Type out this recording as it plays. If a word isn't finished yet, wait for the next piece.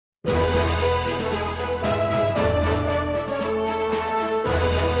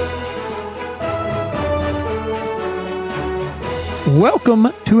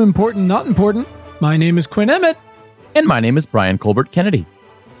Welcome to Important Not Important. My name is Quinn Emmett. And my name is Brian Colbert Kennedy.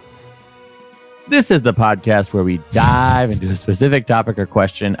 This is the podcast where we dive into a specific topic or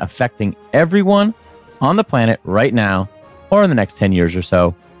question affecting everyone on the planet right now or in the next 10 years or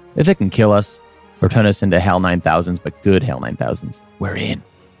so. If it can kill us or turn us into HAL 9000s, but good HAL 9000s, we're in.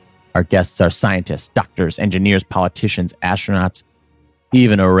 Our guests are scientists, doctors, engineers, politicians, astronauts,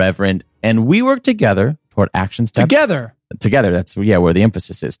 even a reverend. And we work together toward action steps. Together. That's where the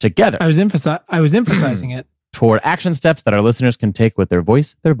emphasis is. Together. I was emphasizing it. Toward action steps that our listeners can take with their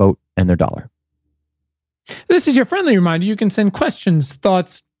voice, their vote, and their dollar. This is your friendly reminder. You can send questions,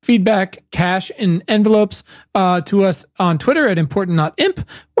 thoughts, feedback, cash in envelopes to us on Twitter at ImportantNotImp,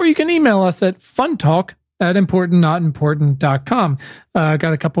 or you can email us at funtalk@importantnotimportant.com.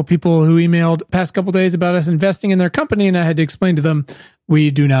 Got a couple people who emailed past couple days about us investing in their company, and I had to explain to them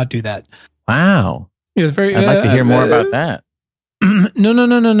we do not do that. Wow. It was very. I'd like to hear more about that.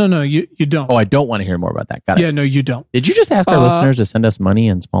 No. You don't. Oh, I don't want to hear more about that. Got it. Yeah, no, you don't. Did you just ask our listeners to send us money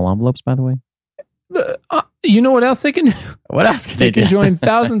in small envelopes, by the way? You know what else they can do? What else can they do? They can join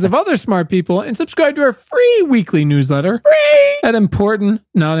thousands of other smart people and subscribe to our free weekly newsletter at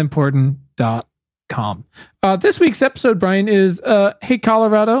importantnotimportant.com. This week's episode, Brian, is Hey,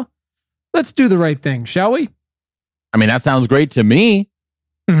 Colorado, let's do the right thing, shall we? I mean, that sounds great to me.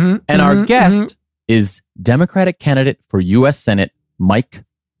 And our guest is Democratic candidate for U.S. Senate, Mike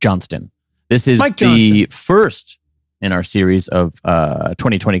Johnston. This is the first in our series of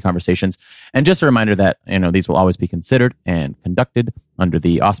 2020 conversations. And just a reminder that, these will always be considered and conducted under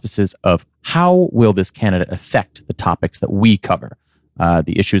the auspices of how will this candidate affect the topics that we cover,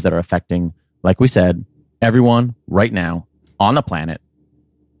 the issues that are affecting, like we said, everyone right now on the planet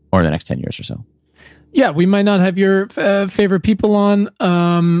or in the next 10 years or so. Yeah, we might not have your favorite people on.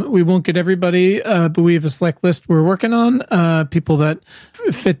 We won't get everybody, but we have a select list we're working on, people that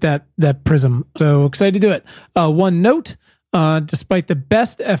fit that prism. So excited to do it. One note, despite the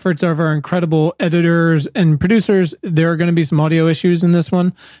best efforts of our incredible editors and producers, there are going to be some audio issues in this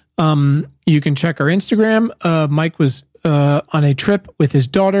one. You can check our Instagram. Mike was on a trip with his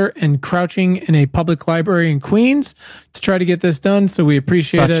daughter and crouching in a public library in Queens to try to get this done. So we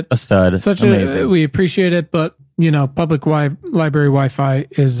appreciate it. A stud. Amazing. We appreciate it, but public library Wi-Fi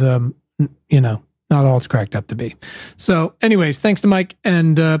is not all it's cracked up to be. So anyways, thanks to Mike,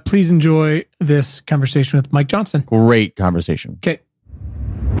 and please enjoy this conversation with Mike Johnston. Great conversation. Okay.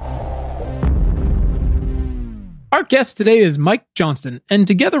 Our guest today is Mike Johnston, and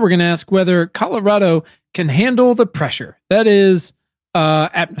together we're going to ask whether Colorado can handle the pressure. That is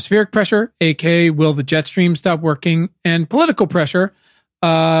atmospheric pressure, aka will the jet stream stop working, and political pressure,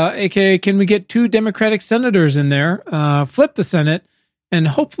 aka can we get 2 Democratic senators in there, flip the Senate, and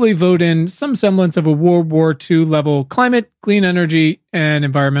hopefully vote in some semblance of a World War II level climate, clean energy, and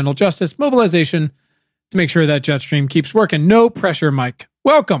environmental justice mobilization to make sure that jet stream keeps working. No pressure, Mike.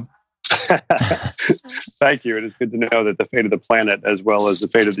 Welcome. Thank you. It is good to know that the fate of the planet, as well as the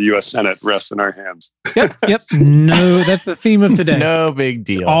fate of the U.S. Senate, rests in our hands. Yep. No, that's the theme of today. No big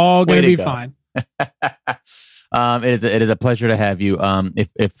deal. All going to be fine. It is a pleasure to have you.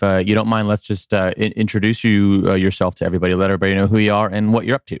 If you don't mind, let's just introduce yourself to everybody. Let everybody know who you are and what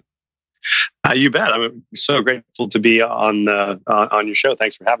you're up to. You bet. I'm so grateful to be on your show.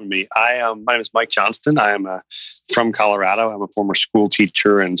 Thanks for having me. My name is Mike Johnston. I am from Colorado. I'm a former school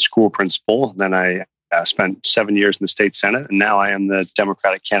teacher and school principal. Then I spent 7 years in the state Senate, and now I am the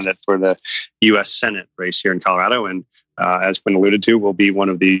Democratic candidate for the U.S. Senate race here in Colorado. And as been alluded to, will be one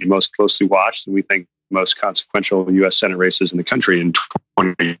of the most closely watched and we think most consequential U.S. Senate races in the country in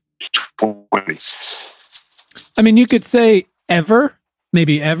 2020. I mean, you could say ever.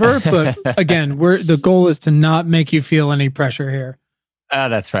 Maybe ever, but again, the goal is to not make you feel any pressure here.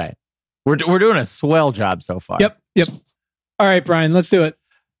 That's right. We're doing a swell job so far. Yep. All right, Brian, let's do it.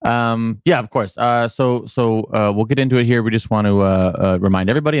 Yeah, of course. So we'll get into it here. We just want to remind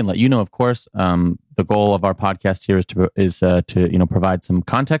everybody and let you know, of course, the goal of our podcast here is to provide some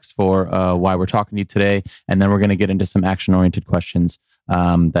context for why we're talking to you today, and then we're going to get into some action-oriented questions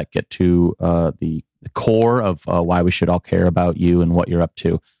that get to the core of why we should all care about you and what you're up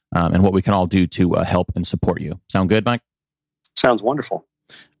to, and what we can all do to help and support you. Sound good, Mike? Sounds wonderful.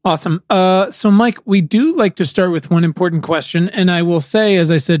 Awesome. So, Mike, we do like to start with one important question, and I will say,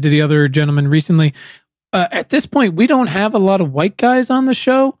 as I said to the other gentleman recently, at this point, we don't have a lot of white guys on the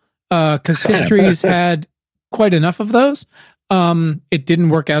show because history's had quite enough of those. It didn't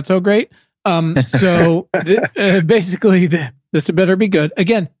work out so great. Basically, this had better be good.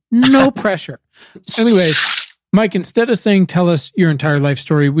 Again, no pressure. Anyways, Mike, instead of saying, tell us your entire life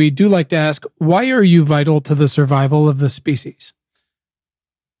story, we do like to ask, why are you vital to the survival of the species?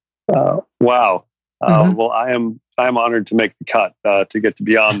 Wow. Well, I am honored to make the cut to get to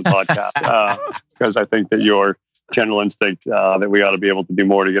be on the podcast because I think that your general instinct that we ought to be able to do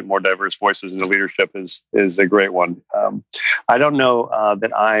more to get more diverse voices in the leadership is a great one. I don't know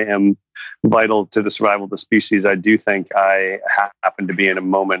that I am vital to the survival of the species. I do think I happen to be in a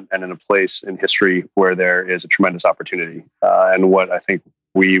moment and in a place in history where there is a tremendous opportunity. And what I think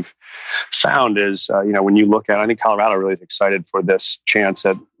we've found is, when you look at, I think Colorado really is excited for this chance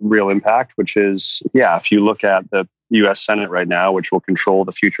at real impact, which is, if you look at the U.S. Senate right now, which will control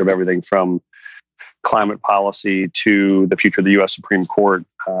the future of everything from climate policy to the future of the U.S. Supreme Court,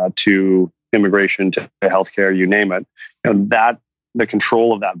 to immigration, to healthcare, you name it, that the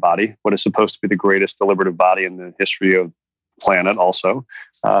control of that body, what is supposed to be the greatest deliberative body in the history of the planet also,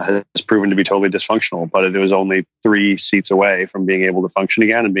 has proven to be totally dysfunctional. But it was only 3 seats away from being able to function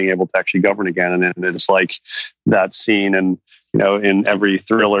again and being able to actually govern again. And it's like that scene in every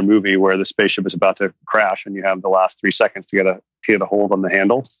thriller movie where the spaceship is about to crash and you have the last 3 seconds to get a hold on the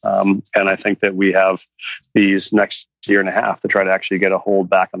handle. And I think that we have these next year and a half to try to actually get a hold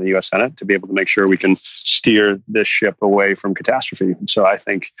back on the U.S. Senate to be able to make sure we can steer this ship away from catastrophe. And so I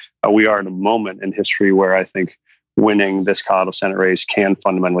think we are in a moment in history where I think winning this Colorado Senate race can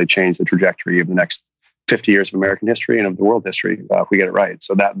fundamentally change the trajectory of the next 50 years of American history and of the world history if we get it right.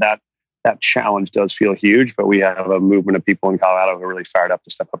 So that challenge does feel huge, but we have a movement of people in Colorado who are really fired up to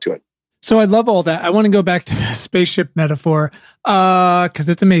step up to it. So I love all that. I want to go back to the spaceship metaphor because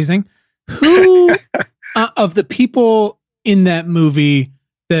it's amazing. Who of the people in that movie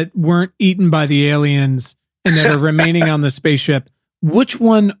that weren't eaten by the aliens and that are remaining on the spaceship, which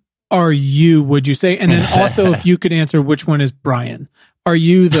one are you, would you say? And then also, if you could answer, which one is Brian? Are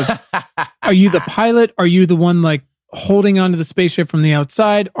you the pilot? Are you the one like holding onto the spaceship from the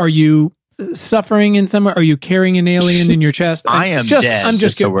outside? Are you suffering in some way? Are you carrying an alien in your chest? I am dead. I'm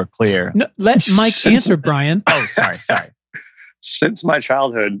just so we're clear. No, let Mike answer, Brian. Oh, sorry. Since my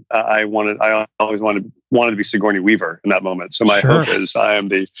childhood, I always wanted to be Sigourney Weaver in that moment. So my hope is I am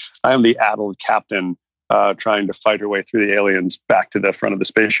the addled captain trying to fight her way through the aliens back to the front of the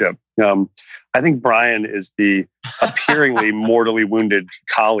spaceship. I think Brian is the appearingly mortally wounded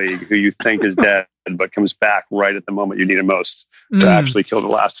colleague who you think is dead, but comes back right at the moment you need him most to actually kill the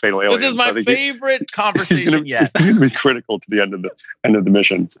last fatal alien. This is my favorite conversation yet. He's going to be critical to the end of the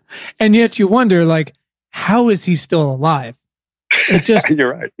mission. And yet you wonder, like, how is he still alive? It just,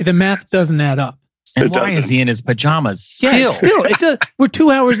 you're right. The math doesn't add up. And why is he in his pajamas still? Yeah, still. It does. We're 2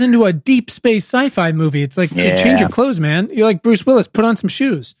 hours into a deep space sci-fi movie. It's like, change your clothes, man. You're like Bruce Willis. Put on some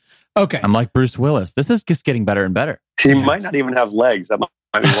shoes. Okay. I'm like Bruce Willis. This is just getting better and better. He might not even have legs. That might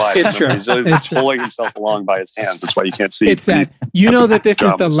be why. It's true. He's pulling himself along by his hands. That's why you can't see. It's sad. You know that this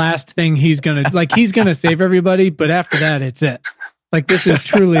is the last thing he's going to save everybody, but after that, it's it. Like, this is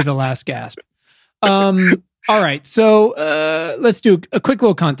truly the last gasp. All right, so let's do a quick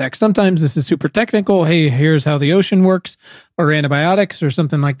little context. Sometimes this is super technical. Hey, here's how the ocean works, or antibiotics, or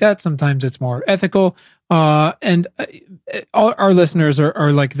something like that. Sometimes it's more ethical. And all our listeners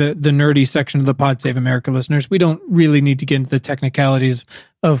are like the nerdy section of the Pod Save America listeners. We don't really need to get into the technicalities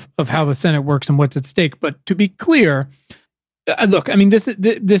of how the Senate works and what's at stake. But to be clear, look, I mean, this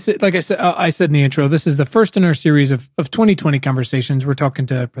like I said in the intro, this is the first in our series of 2020 conversations. We're talking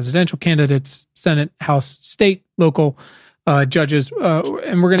to presidential candidates, Senate, House, state, local judges,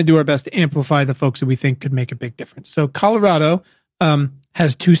 and we're going to do our best to amplify the folks that we think could make a big difference. So Colorado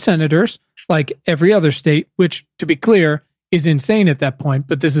has 2 senators, like every other state, which, to be clear, is insane at that point.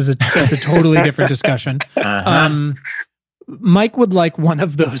 But that's a totally different discussion. Mike would like one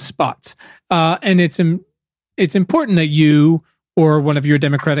of those spots, and it's important that you or one of your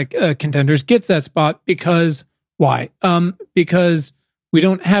Democratic contenders gets that spot because why? Because we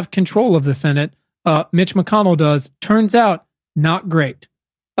don't have control of the Senate. Mitch McConnell does. Turns out, not great.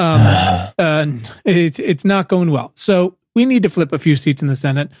 It's not going well. So we need to flip a few seats in the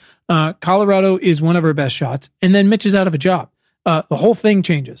Senate. Colorado is one of our best shots, and then Mitch is out of a job. The whole thing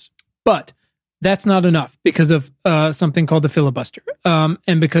changes. But that's not enough because of something called the filibuster.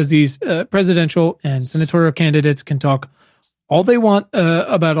 And because these presidential and senatorial candidates can talk all they want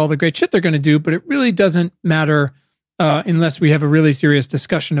about all the great shit they're going to do, but it really doesn't matter unless we have a really serious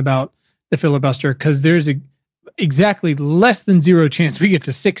discussion about the filibuster, because there's exactly less than 0 chance we get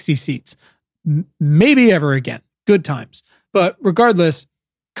to 60 seats. Maybe ever again. Good times. But regardless,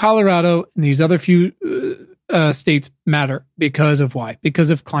 Colorado and these other few states matter because of why? Because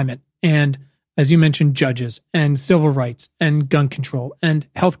of climate and, as you mentioned, judges and civil rights and gun control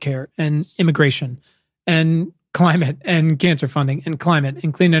and healthcare and immigration and climate and cancer funding and climate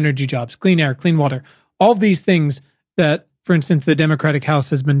and clean energy jobs, clean air, clean water, all of these things that for instance, the Democratic House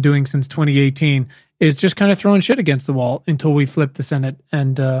has been doing since 2018, is just kind of throwing shit against the wall until we flip the Senate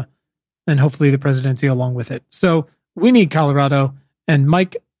and hopefully the presidency along with it. So we need Colorado, and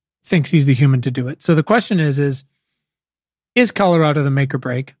Mike thinks he's the human to do it. So the question is Colorado the make or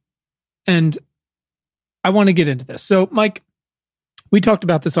break? And I want to get into this. So, Mike, we talked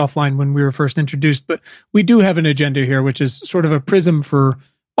about this offline when we were first introduced, but we do have an agenda here, which is sort of a prism for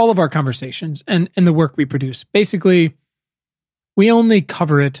all of our conversations and the work we produce. Basically, we only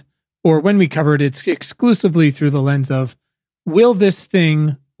cover it, or when we cover it, it's exclusively through the lens of, will this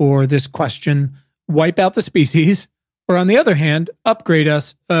thing or this question wipe out the species, or on the other hand, upgrade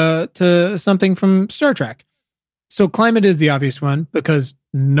us to something from Star Trek? So climate is the obvious one because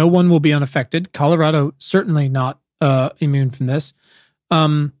no one will be unaffected. Colorado certainly not immune from this.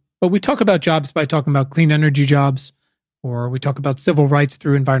 But we talk about jobs by talking about clean energy jobs, or we talk about civil rights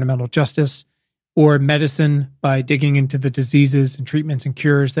through environmental justice, or medicine by digging into the diseases and treatments and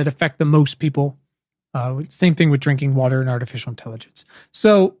cures that affect the most people. Same thing with drinking water and artificial intelligence.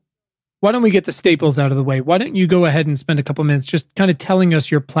 So why don't we get the staples out of the way? Why don't you go ahead and spend a couple minutes just kind of telling us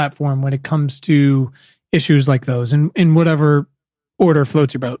your platform when it comes to issues like those, in whatever order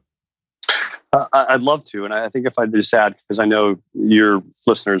floats your boat? I'd love to. And I think if I just add, because I know your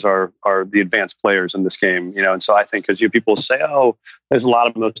listeners are the advanced players in this game, and so I think because people say, oh, there's a lot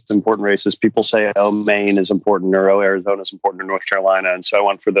of most important races. People say, oh, Maine is important, or oh, Arizona is important, or North Carolina. And so I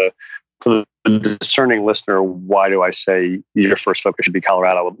want for the discerning listener, why do I say your first focus should be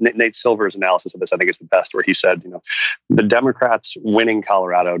Colorado? Well, Nate Silver's analysis of this, I think, is the best, where he said, the Democrats winning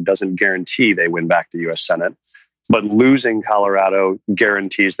Colorado doesn't guarantee they win back the U.S. Senate, but losing Colorado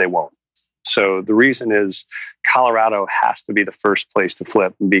guarantees they won't. So the reason is Colorado has to be the first place to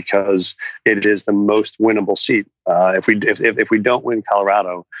flip because it is the most winnable seat. If we don't win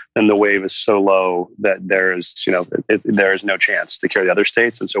Colorado, then the wave is so low that there is no chance to carry the other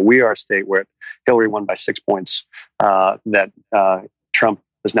states. And so we are a state where Hillary won by 6 points, that Trump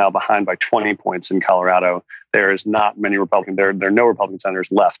is now behind by 20 points in Colorado. There is not many Republican. There are no Republican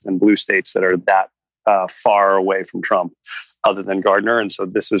senators left in blue states that are that far away from Trump other than Gardner. And so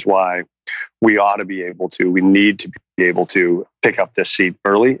this is why we need to be able to pick up this seat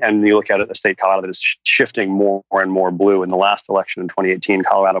early. And you look at it, a state, Colorado, that is shifting more and more blue. In the last election in 2018,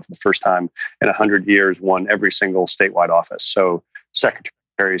 Colorado, for the first time in 100 years, won every single statewide office. So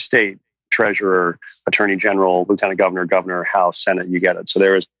Secretary of State, Treasurer, Attorney General, Lieutenant Governor, Governor, House, Senate, you get it. So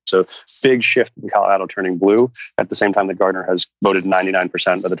there is a big shift in Colorado turning blue at the same time that Gardner has voted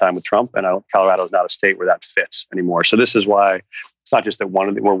 99% of the time with Trump. And Colorado is not a state where that fits anymore. So this is why it's not just that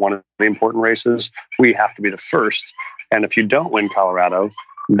we're one of the important races. We have to be the first. And if you don't win Colorado,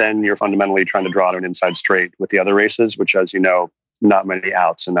 then you're fundamentally trying to draw to an inside straight with the other races, which, as you know, not many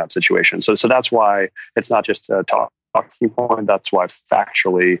outs in that situation. So that's why it's not just a talking point. That's why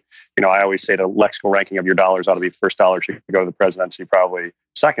factually, I always say the lexical ranking of your dollars ought to be first dollar should go to the presidency, probably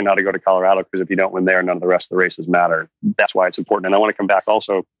second ought to go to Colorado, because if you don't win there, none of the rest of the races matter. That's why it's important. And I want to come back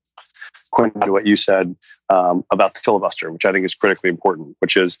also, Quinn, to what you said about the filibuster, which I think is critically important,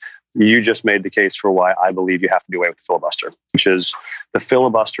 which is you just made the case for why I believe you have to do away with the filibuster, which is the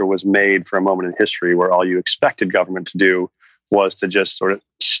filibuster was made for a moment in history where all you expected government to do was to just sort of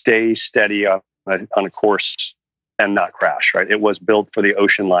stay steady on a course and not crash, right? It was built for the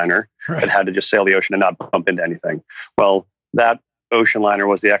ocean liner that had to just sail the ocean and not bump into anything. Well, that ocean liner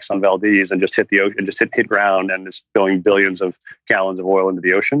was the Exxon Valdez and just hit the ocean, just hit ground and is spilling billions of gallons of oil into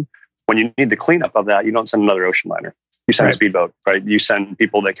the ocean. When you need the cleanup of that, you don't send another ocean liner. You send a speedboat, right? You send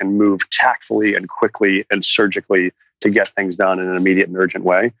people that can move tactfully and quickly and surgically to get things done in an immediate and urgent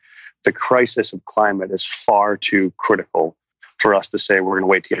way. The crisis of climate is far too critical for us to say we're going to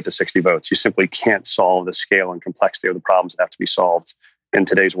wait to get to 60 votes. You simply can't solve the scale and complexity of the problems that have to be solved in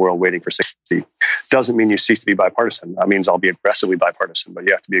today's world waiting for 60. Doesn't mean you cease to be bipartisan. That means I'll be aggressively bipartisan, but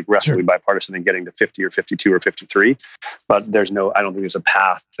you have to be aggressively bipartisan in getting to 50 or 52 or 53. But I don't think there's a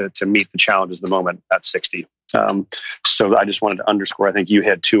path to meet the challenges of the moment at 60. So I just wanted to underscore, I think you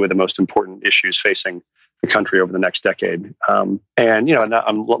hit two of the most important issues facing the country over the next decade. And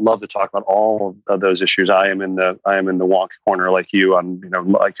I love to talk about all of those issues. I am in the wonk corner like you.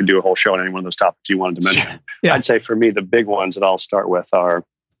 I could do a whole show on any one of those topics you wanted to mention. Yeah. I'd say for me, the big ones that I'll start with are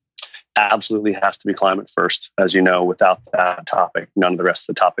absolutely has to be climate first. As you know, without that topic, none of the rest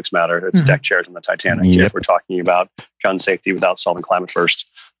of the topics matter. It's deck chairs on the Titanic. Yep. If we're talking about gun safety without solving climate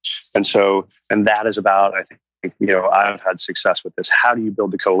first. And that is about, I think, I've had success with this. How do you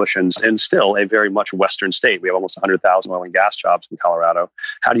build the coalitions in still a very much Western state? We have almost 100,000 oil and gas jobs in Colorado.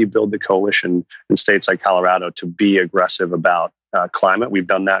 How do you build the coalition in states like Colorado to be aggressive about climate. We've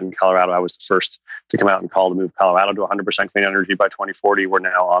done that in Colorado. I was the first to come out and call to move Colorado to 100% clean energy by 2040. We're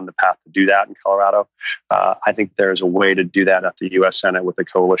now on the path to do that in Colorado. I think there's a way to do that at the U.S. Senate with a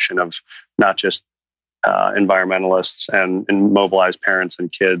coalition of not just environmentalists and mobilized parents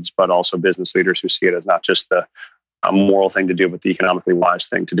and kids, but also business leaders who see it as not just a moral thing to do, but the economically wise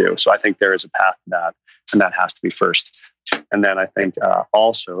thing to do. So I think there is a path to that, and that has to be first. And then I think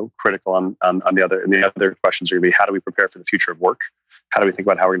also critical on the other questions are going to be, how do we prepare for the future of work? How do we think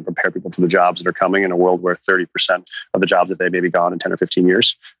about how we're going to prepare people for the jobs that are coming in a world where 30% of the jobs that they may be gone in 10 or 15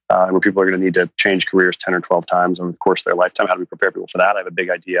 years, and where people are going to need to change careers 10 or 12 times over the course of their lifetime? How do we prepare people for that? I have a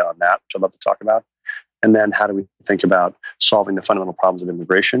big idea on that, which I'd love to talk about. And then how do we think about solving the fundamental problems of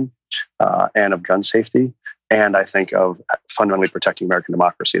immigration and of gun safety? And I think of fundamentally protecting American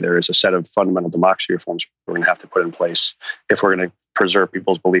democracy. There is a set of fundamental democracy reforms we're going to have to put in place if we're going to preserve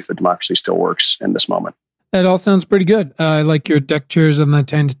people's belief that democracy still works in this moment. That all sounds pretty good. I like your deck chairs on the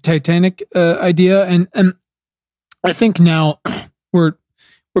Titanic idea. And I think now we're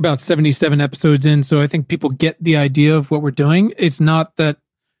about 77 episodes in, so I think people get the idea of what we're doing. It's not that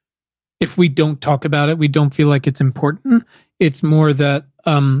if we don't talk about it, we don't feel like it's important. It's more that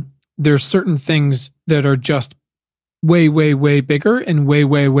there's certain things that are just way, way, way bigger and way,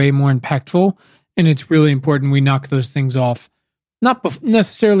 way, way more impactful. And it's really important we knock those things off. Not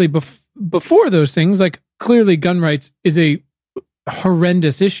necessarily before those things. Like, clearly gun rights is a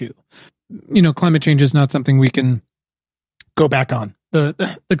horrendous issue. You know, climate change is not something we can go back on. The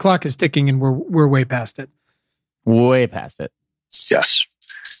clock is ticking and we're way past it. Way past it. Yes.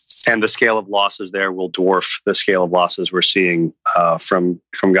 And the scale of losses there will dwarf the scale of losses we're seeing from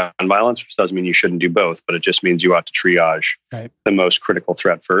gun violence, which doesn't mean you shouldn't do both, but it just means you ought to triage the most critical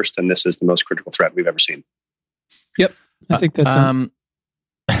threat first. And this is the most critical threat we've ever seen. Yep. I think that's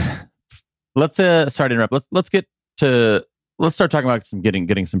let's sorry to interrupt. Let's start talking about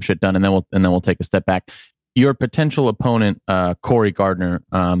getting some shit done, and then we'll take a step back. Your potential opponent, Cory Gardner,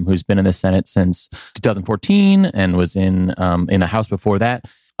 who's been in the Senate since 2014 and was in the House before that,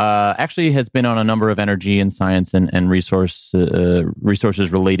 actually has been on a number of energy and science and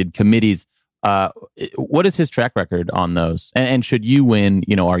resources related committees. What is his track record on those? And should you win,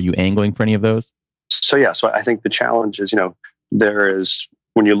 are you angling for any of those? So I think the challenge is, there is,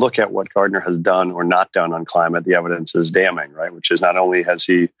 when you look at what Gardner has done or not done on climate, the evidence is damning, right? Which is, not only has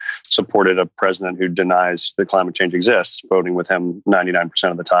he supported a president who denies that climate change exists, voting with him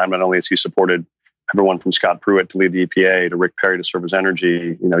 99% of the time, not only has he supported everyone from Scott Pruitt to lead the EPA to Rick Perry to serve as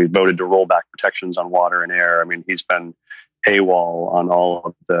energy, he voted to roll back protections on water and air. I mean, he's been AWOL on all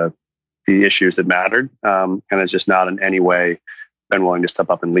of the issues that mattered, and has just not in any way been willing to step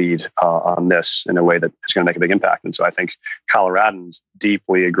up and lead on this in a way that is going to make a big impact. And so I think Coloradans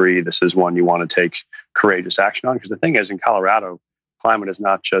deeply agree this is one you want to take courageous action on, because the thing is, in Colorado, climate is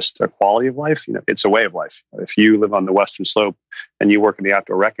not just a quality of life, it's a way of life. If you live on the Western Slope and you work in the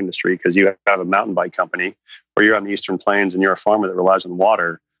outdoor rec industry because you have a mountain bike company, or you're on the Eastern Plains and you're a farmer that relies on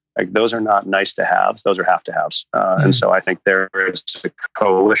water, like, those are not nice to haves, those are have to haves. And so I think there is a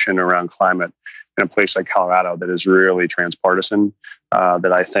coalition around climate in a place like Colorado that is really transpartisan,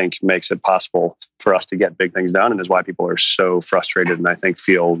 that I think makes it possible for us to get big things done, and is why people are so frustrated and I think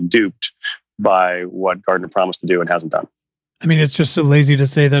feel duped by what Gardner promised to do and hasn't done. I mean, it's just so lazy to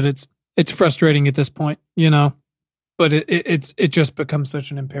say that it's frustrating at this point, but it just becomes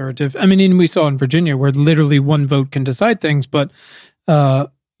such an imperative. I mean, and we saw in Virginia where literally one vote can decide things, but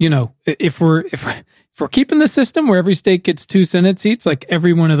if we're keeping the system where every state gets 2 Senate seats, like,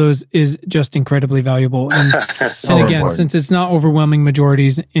 every one of those is just incredibly valuable. And, and again, important. Since it's not overwhelming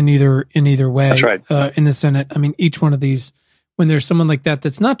majorities in either way, that's right. In the Senate, I mean, each one of these, when there's someone like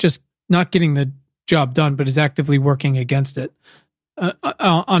that's not just not getting the job done, but is actively working against it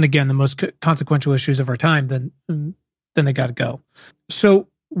on, again, the most consequential issues of our time, then they got to go. So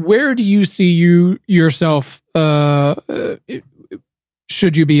where do you see yourself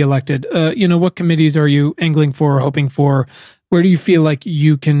should you be elected? What committees are you angling for or hoping for? Where do you feel like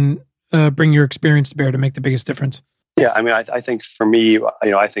you can bring your experience to bear to make the biggest difference? Yeah, I mean, I think for me,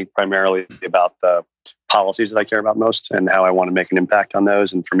 I think primarily about the policies that I care about most and how I want to make an impact on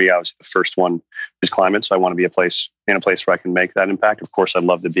those. And for me, obviously, the first one is climate. So I want to be in a place where I can make that impact. Of course, I'd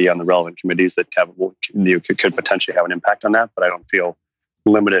love to be on the relevant committees that could potentially have an impact on that, but I don't feel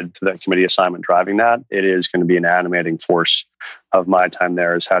limited to that committee assignment driving that. It is going to be an animating force of my time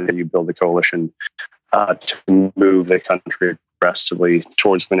there, is how do you build a coalition to move the country aggressively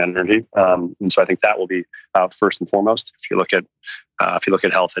towards clean energy. And so I think that will be first and foremost. If you look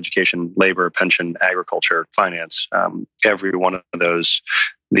at health, education, labor, pension, agriculture, finance, every one of those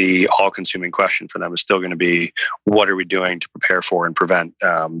the all-consuming question for them is still going to be, what are we doing to prepare for and prevent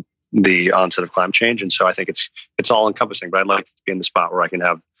the onset of climate change? And so I think it's all encompassing, but I'd like to be in the spot where I can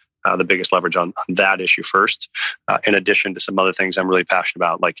have the biggest leverage on that issue first, in addition to some other things I'm really passionate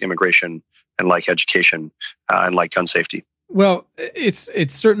about, like immigration and like education and like gun safety. Well,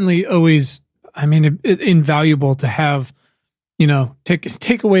 it's certainly always, I mean, invaluable to have,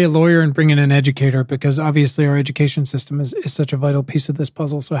 take away a lawyer and bring in an educator, because obviously our education system is such a vital piece of this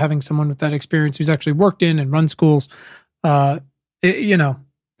puzzle. So having someone with that experience who's actually worked in and run schools, it's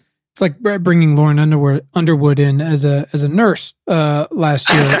like bringing Lauren Underwood in as a nurse last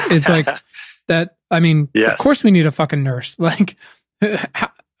year. It's like that. I mean, yes. Of course we need a fucking nurse. Like,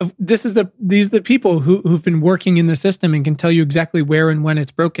 these are the people who've been working in the system and can tell you exactly where and when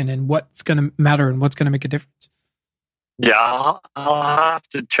it's broken and what's going to matter and what's going to make a difference. Yeah, I'll have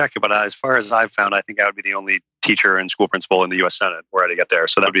to check it, but as far as I've found, I think I would be the only teacher and school principal in the U.S. Senate were I to get there.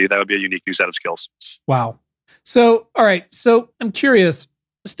 So that would be a unique new set of skills. Wow. So, all right. So I'm curious.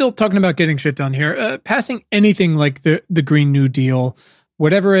 Still talking about getting shit done here. Passing anything like the Green New Deal,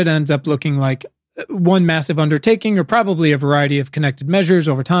 whatever it ends up looking like, one massive undertaking or probably a variety of connected measures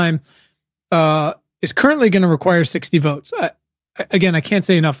over time, is currently going to require 60 votes. Again, I can't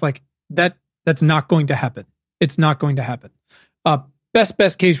say enough. Like that's not going to happen. It's not going to happen.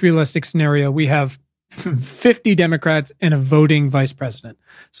 Best case realistic scenario, we have 50 Democrats and a voting vice president.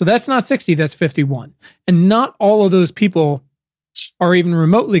 So that's not 60, that's 51. And not all of those people are even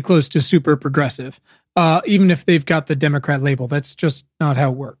remotely close to super progressive, even if they've got the Democrat label. That's just not how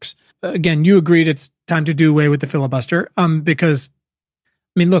it works. Again, you agreed it's time to do away with the filibuster, because,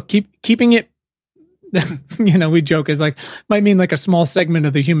 I mean, look, keeping it, we joke, is like, might mean like a small segment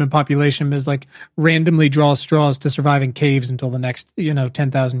of the human population is like randomly draws straws to survive in caves until the next,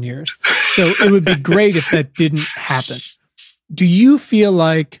 10,000 years. So it would be great if that didn't happen. Do you feel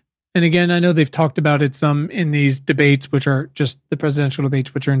like, and again, I know they've talked about it some in these debates, which are just the presidential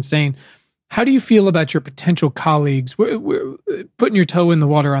debates, which are insane. How do you feel about your potential colleagues? We're putting your toe in the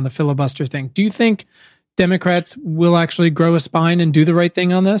water on the filibuster thing. Do you think Democrats will actually grow a spine and do the right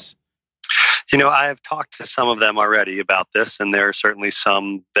thing on this? I have talked to some of them already about this, and there are certainly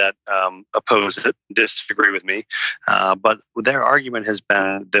some that oppose it, disagree with me. But their argument has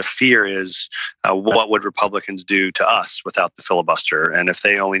been, the fear is, what would Republicans do to us without the filibuster? And if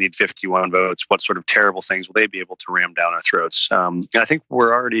they only need 51 votes, what sort of terrible things will they be able to ram down our throats? And I think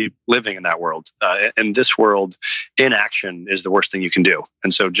we're already living in that world. In this world, inaction is the worst thing you can do.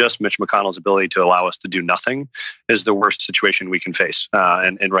 And so just Mitch McConnell's ability to allow us to do nothing is the worst situation we can face.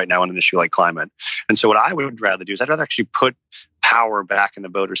 And right now on an issue like climate. And so what I would rather do is I'd rather actually put power back in the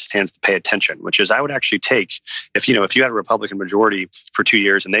voters' hands to pay attention, which is I would actually take, if you had a Republican majority for 2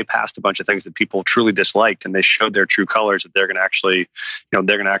 years and they passed a bunch of things that people truly disliked and they showed their true colors, that they're going to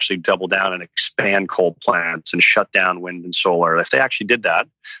actually double down and expand coal plants and shut down wind and solar. If they actually did that,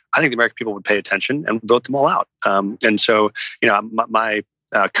 I think the American people would pay attention and vote them all out. And so, my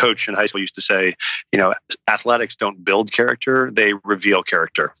coach in high school used to say, athletics don't build character, they reveal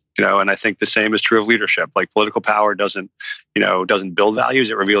character. And I think the same is true of leadership. Like, political power doesn't build values,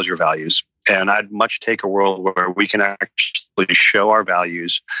 it reveals your values. And I'd much take a world where we can actually show our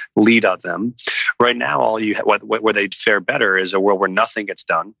values, lead on them. Right now, where they'd fare better is a world where nothing gets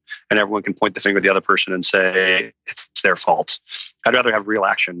done and everyone can point the finger at the other person and say it's their fault. I'd rather have real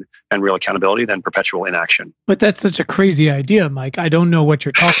action and real accountability than perpetual inaction. But that's such a crazy idea, Mike. I don't know what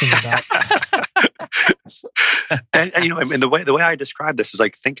you're talking about. and the way I describe this is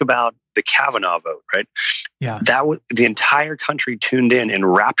like, think about the Kavanaugh vote, right? Yeah. The entire country tuned in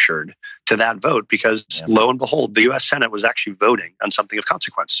enraptured to that vote because lo and behold, the U.S. Senate was actually voting on something of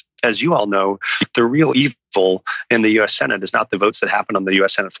consequence. As you all know, the real evil in the U.S. Senate is not the votes that happen on the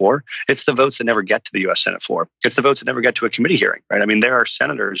U.S. Senate floor. It's the votes that never get to the U.S. Senate floor. It's the votes that never get to a committee hearing, right? I mean, there are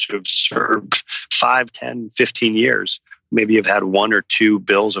senators who have served 5, 10, 15 years. Maybe you've had 1 or 2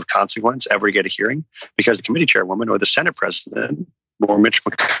 bills of consequence ever get a hearing because the committee chairwoman or the Senate president or Mitch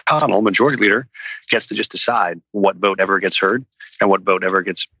McConnell, majority leader, gets to just decide what vote ever gets heard and what vote ever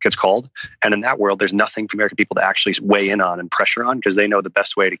gets called. And in that world, there's nothing for American people to actually weigh in on and pressure on, because they know the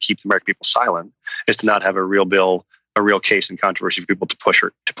best way to keep the American people silent is to not have a real bill, a real case and controversy for people to push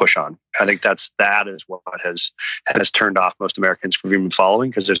on. I think that is what has turned off most Americans from even following,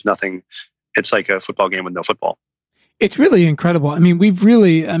 because there's nothing. It's like a football game with no football. It's really incredible. I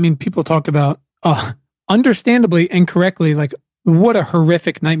mean, people talk about, understandably and correctly, like, what a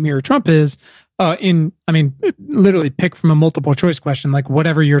horrific nightmare Trump is. Literally pick from a multiple choice question, like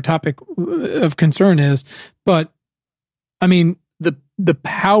whatever your topic of concern is. But I mean, the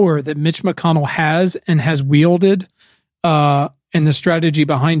power that Mitch McConnell has and has wielded, and the strategy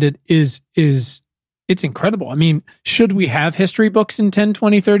behind it is it's incredible. I mean, should we have history books in 10,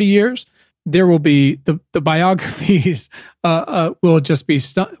 20, 30 years? There will be the biographies will just be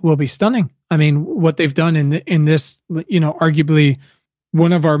stunning. I mean, what they've done in this, arguably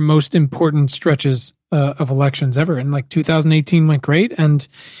one of our most important stretches of elections ever. And like 2018 went great, and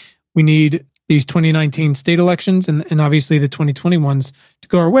we need these 2019 state elections and obviously the 2020 ones to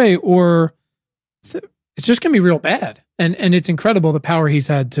go our way, or it's just going to be real bad. And it's incredible the power he's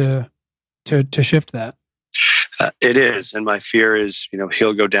had to shift that. It is, and my fear is,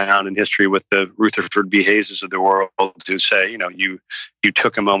 he'll go down in history with the Rutherford B. Hayeses of the world to say, you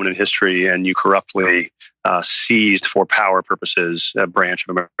took a moment in history and you corruptly seized for power purposes a branch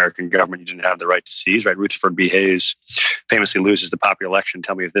of American government you didn't have the right to seize. Right? Rutherford B. Hayes famously loses the popular election.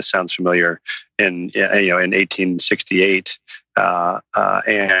 Tell me if this sounds familiar. In 1868, or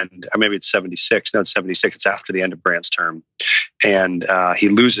maybe it's 76. No, it's 76. It's after the end of Grant's term, and he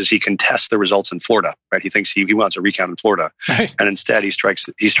loses. He contests the results in Florida. Right? He thinks he wants a recount in Florida, right. And instead he strikes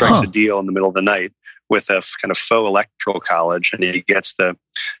a deal in the middle of the night with a kind of faux electoral college, and he gets the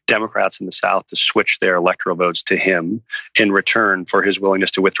Democrats in the South to switch their electoral votes to him in return for his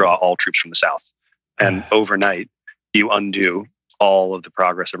willingness to withdraw all troops from the South. And overnight, you undo all of the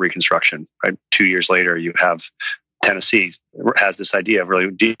progress of Reconstruction. Right? 2 years later, you have Tennessee has this idea of really,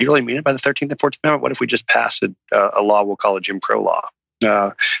 do you really mean it by the 13th and 14th Amendment? What if we just pass a law we'll call a Jim Crow law?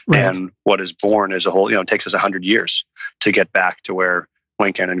 Right. And what is born as a whole, it takes us 100 years to get back to where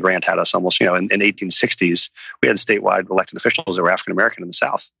Lincoln and Grant had us almost, in 1860s, we had statewide elected officials that were African American in the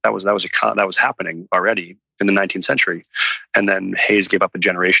South. That was happening already in the 19th century. And then Hayes gave up a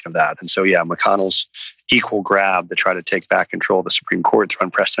generation of that. And so, McConnell's equal grab to try to take back control of the Supreme Court through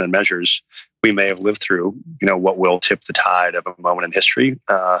unprecedented measures, we may have lived through, what will tip the tide of a moment in history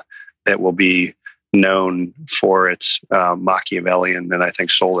that will be known for its Machiavellian and I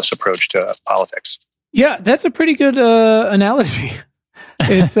think soulless approach to politics. Yeah, that's a pretty good analogy.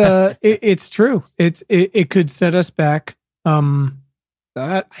 It's true. It could set us back.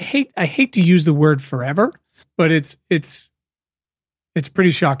 I hate to use the word forever, but it's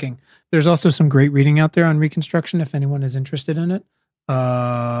pretty shocking. There's also some great reading out there on Reconstruction if anyone is interested in it. Do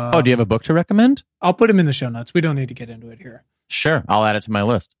you have a book to recommend? I'll put them in the show notes. We don't need to get into it here. Sure, I'll add it to my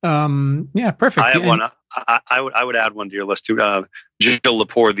list. Yeah, perfect. I have one. I would add one to your list too. Jill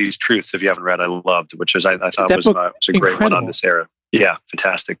Lepore, These Truths, if you haven't read, I loved, which is I thought was a great one on this era. Yeah,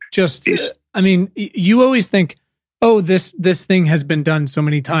 fantastic. Just, you always think, this thing has been done so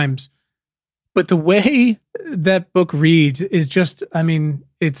many times, but the way that book reads is just,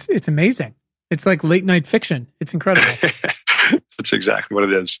 it's amazing. It's like late night fiction. It's incredible. That's exactly what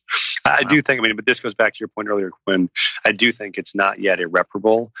it is. I do think, but this goes back to your point earlier, Quinn. I do think it's not yet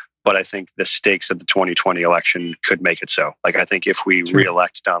irreparable, but I think the stakes of the 2020 election could make it so. Like, I think if we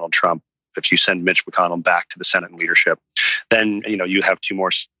reelect Donald Trump, if you send Mitch McConnell back to the Senate and leadership, then, you have 2 more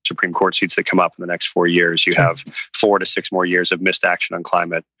Supreme Court seats that come up in the next 4 years. You have 4 to 6 more years of missed action on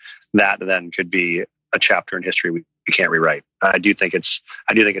climate. That then could be a chapter in history we can't rewrite. I do think it's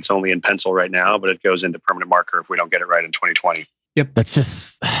only in pencil right now, but it goes into permanent marker if we don't get it right in 2020. Yep, that's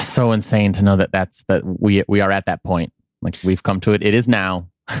just so insane to know that we are at that point. Like, we've come to it. It is now.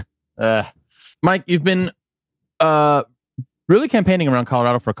 Mike, you've been really campaigning around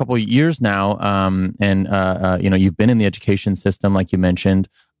Colorado for a couple of years now, and you've been in the education system, like you mentioned.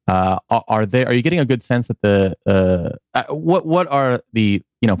 Are you getting a good sense that what are the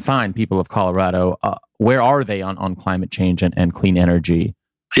fine people of Colorado? Where are they on climate change and clean energy?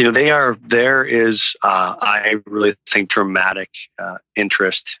 There is, I really think, dramatic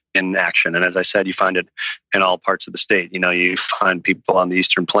interest in action. And as I said, you find it in all parts of the state. You find people on the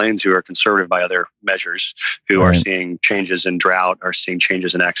Eastern Plains who are conservative by other measures, who are seeing changes in drought, are seeing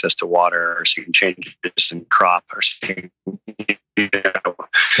changes in access to water, are seeing changes in crop, are seeing,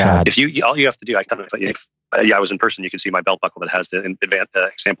 if all you have to do, I was in person, you can see my belt buckle that has the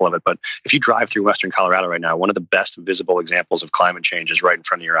example of it. But if you drive through Western Colorado right now, one of the best visible examples of climate change is right in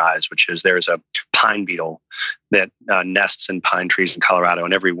front of your eyes, which is there's a pine beetle that nests in pine trees in Colorado.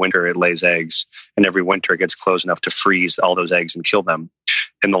 And every winter it lays eggs. And every winter it gets close enough to freeze all those eggs and kill them.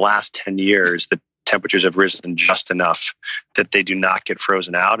 In the last 10 years, the temperatures have risen just enough that they do not get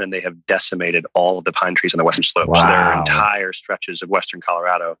frozen out, and they have decimated all of the pine trees on the western slopes. Wow. There are entire stretches of western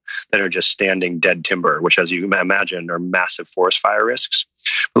Colorado that are just standing dead timber, which, as you imagine, are massive forest fire risks.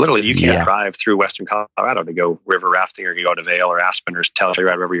 But literally, you can't drive through western Colorado to go river rafting or go to Vail or Aspen or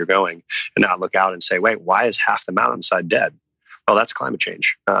Telluride, wherever you're going, and not look out and say, wait, why is half the mountainside dead? Well, that's climate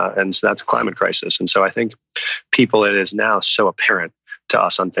change, and so that's a climate crisis. And so I think it is now so apparent to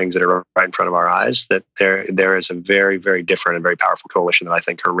us on things that are right in front of our eyes, that there is a very, very different and very powerful coalition that I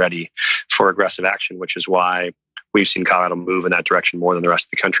think are ready for aggressive action, which is why we've seen Colorado move in that direction more than the rest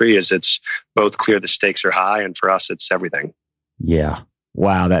of the country. Is it's both clear the stakes are high, and for us, it's everything. Yeah.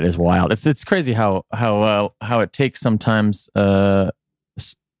 Wow, that is wild. It's crazy how it takes sometimes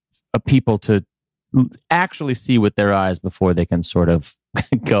people to actually see with their eyes before they can sort of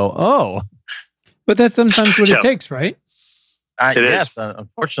go, oh. But that's sometimes what it takes, right? Yes,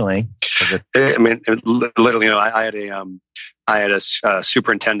 unfortunately. Literally, I had a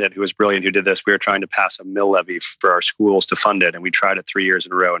superintendent who was brilliant who did this. We were trying to pass a mill levy for our schools to fund it, and we tried it 3 years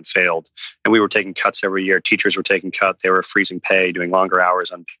in a row and failed. And we were taking cuts every year. Teachers were taking cuts. They were freezing pay, doing longer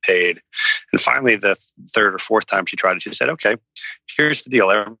hours unpaid. And finally, the third or fourth time she tried it, she said, okay, here's the deal.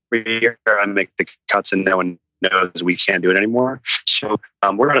 Every year I make the cuts and no one knows we can't do it anymore. So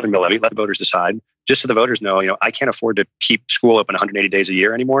we're going to mill levy. Let the voters decide. Just so the voters know, I can't afford to keep school open 180 days a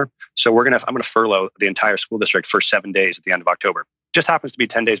year anymore. So I'm going to furlough the entire school district for 7 days at the end of October. Just happens to be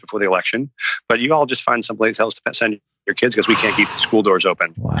 10 days before the election, but you all just find someplace else to send your kids because we can't keep the school doors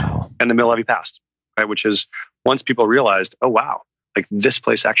open. Wow. And the mill levy passed, right? Which is once people realized, oh, wow, like this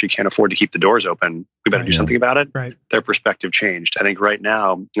place actually can't afford to keep the doors open. We better do something about it. Right. Their perspective changed. I think right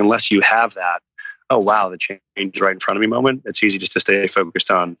now, unless you have that, oh, wow, the change is right in front of me moment, it's easy just to stay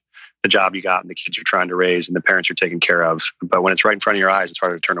focused on the job you got and the kids you're trying to raise and the parents you're taking care of. But when it's right in front of your eyes, it's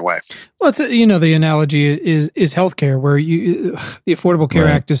harder to turn away. Well, it's, the analogy is healthcare, where the Affordable Care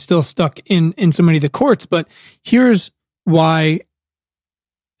Act is still stuck in so many of the courts. But here's why,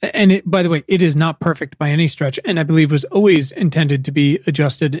 and by the way, it is not perfect by any stretch, and I believe was always intended to be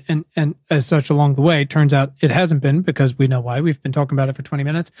adjusted and as such along the way. Turns out it hasn't been, because we know why. We've been talking about it for 20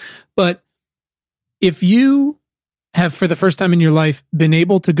 minutes. But if you have, for the first time in your life, been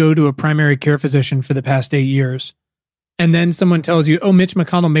able to go to a primary care physician for the past 8 years, and then someone tells you, oh, Mitch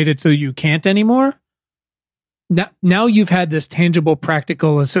McConnell made it so you can't anymore, now you've had this tangible,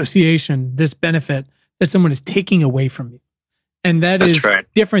 practical association, this benefit that someone is taking away from you. And that's is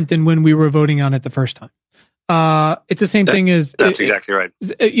different than when we were voting on it the first time. It's the same thing as... That's exactly right.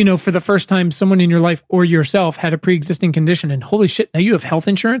 For the first time, someone in your life or yourself had a pre-existing condition, and holy shit, now you have health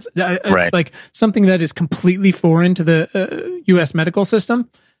insurance? Right. Like something that is completely foreign to the U.S. medical system.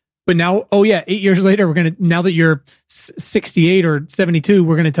 But now, 8 years later, now that you're 68 or 72,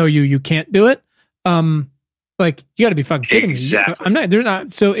 we're going to tell you can't do it. Like, you got to be fucking kidding me. They're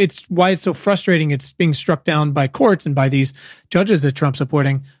not. So it's why it's so frustrating. It's being struck down by courts and by these judges that Trump's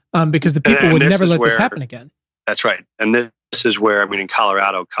supporting, because the people would never let this happen again. That's right. And this is where, in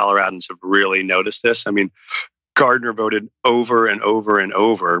Colorado, Coloradans have really noticed this. Gardner voted over and over and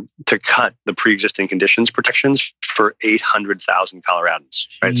over to cut the pre-existing conditions protections for 800,000 Coloradans,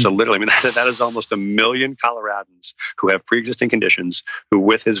 right? So literally, that is almost 1 million Coloradans who have pre-existing conditions who,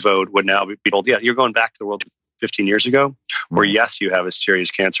 with his vote, would now be told, yeah, you're going back to the world 15 years ago, or yes, you have a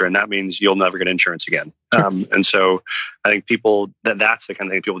serious cancer, and that means you'll never get insurance again. Sure. And so I think that's the kind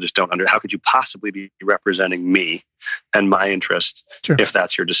of thing people just don't how could you possibly be representing me and my interest if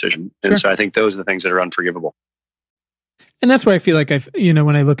that's your decision? And so I think those are the things that are unforgivable. And that's why I feel like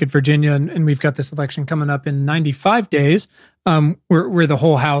when I look at Virginia, and we've got this election coming up in 95 days, where the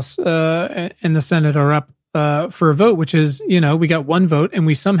whole House and the Senate are up for a vote, which is, we got one vote, and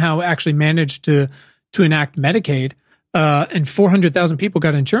we somehow actually managed to enact Medicaid, and 400,000 people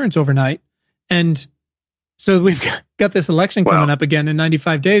got insurance overnight. And so we've got this election coming up again in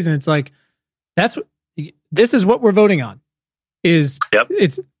 95 days, and it's like, this is what we're voting on. It's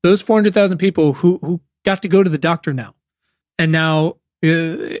those 400,000 people who got to go to the doctor now. And now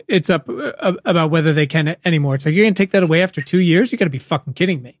it's up about whether they can anymore. It's like, you're going to take that away after 2 years? You got to be fucking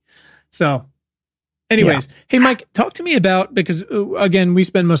kidding me. So anyways, Hey, Mike, talk to me about, because again, we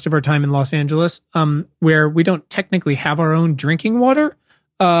spend most of our time in Los Angeles, where we don't technically have our own drinking water.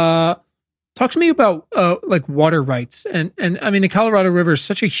 Talk to me about like water rights. And the Colorado River is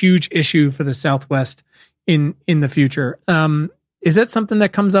such a huge issue for the Southwest in the future. Is that something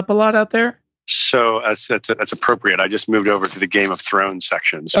that comes up a lot out there? So that's appropriate. I just moved over to the Game of Thrones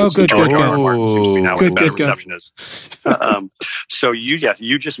section. So good. Martin seems to be now where the better reception is. So you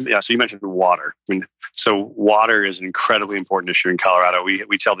mentioned water. So water is an incredibly important issue in Colorado.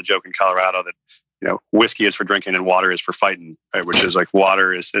 We tell the joke in Colorado that whiskey is for drinking and water is for fighting, right? Which is like,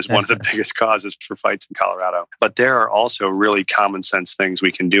 water is one of the biggest causes for fights in Colorado. But there are also really common sense things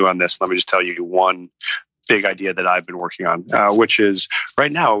we can do on this. Let me just tell you one big idea that I've been working on, which is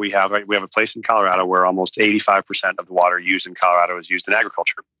right now we have a place in Colorado where almost 85% of the water used in Colorado is used in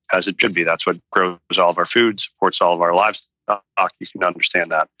agriculture, as it should be. That's what grows all of our food, supports all of our livestock. you can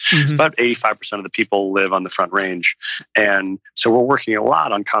understand that. About 85% of the people live on the Front Range. And so we're working a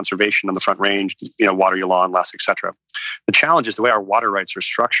lot on conservation on the Front Range, water your lawn less, etc. The challenge is the way our water rights are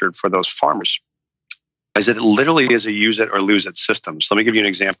structured for those farmers is that it literally is a use it or lose it system. So let me give you an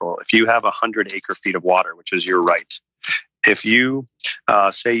example. If you have 100 acre feet of water, which is your right, if you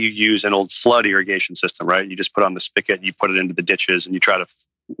say you use an old flood irrigation system, right? You just put on the spigot, you put it into the ditches, and you try to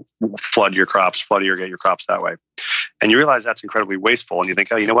flood irrigate your crops that way. And you realize that's incredibly wasteful. And you think,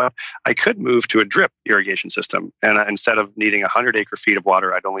 oh, you know what? I could move to a drip irrigation system. And instead of needing 100 acre feet of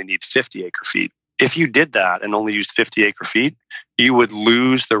water, I'd only need 50 acre feet. If you did that and only used 50 acre feet, you would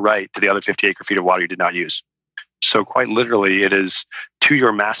lose the right to the other 50 acre feet of water you did not use. So quite literally, it is to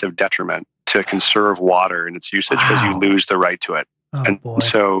your massive detriment to conserve water and its usage because you lose the right to it.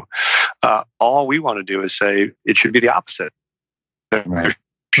 So all we want to do is say it should be the opposite. There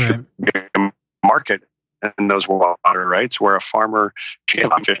should be a market in those water rights where a farmer,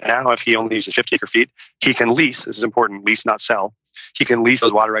 now if he only uses 50 acre feet, he can lease, this is important, lease not sell, he can lease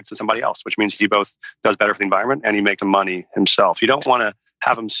those water rights to somebody else, which means he both does better for the environment and he makes the money himself. You don't want to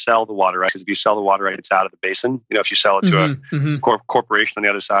have him sell the water rights, because if you sell the water rights out of the basin, if you sell it to a corporation on the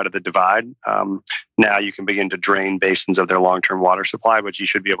other side of the divide, now you can begin to drain basins of their long-term water supply, but you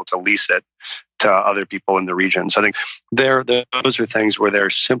should be able to lease it to other people in the region. So I think those are things where there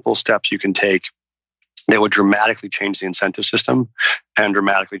are simple steps you can take that would dramatically change the incentive system and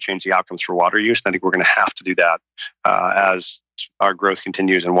dramatically change the outcomes for water use. And I think we're going to have to do that as our growth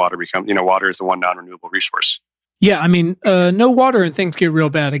continues and water water is the one non-renewable resource. Yeah, I mean, no water and things get real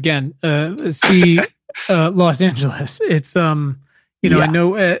bad again. See Los Angeles. It's, I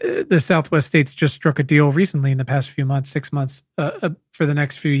know the Southwest states just struck a deal recently in the past few months, 6 months, for the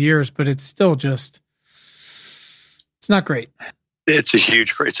next few years, but it's still just, it's not great. It's a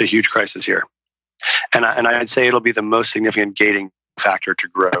huge crisis here. And I'd say it'll be the most significant gating factor to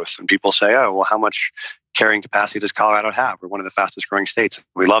growth. And people say, oh, well, how much carrying capacity does Colorado have? We're one of the fastest growing states.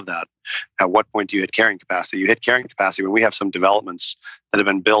 We love that. At what point do you hit carrying capacity? You hit carrying capacity when we have some developments that have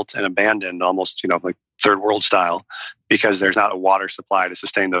been built and abandoned almost, like third world style, because there's not a water supply to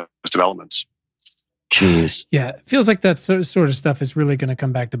sustain those developments. Jeez. Yeah, it feels like that sort of stuff is really going to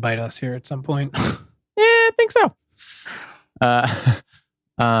come back to bite us here at some point. Yeah, I think so.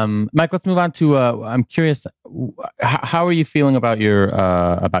 Mike, let's move on to. I'm curious, how are you feeling about your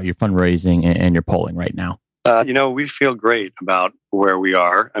fundraising and your polling right now? We feel great about where we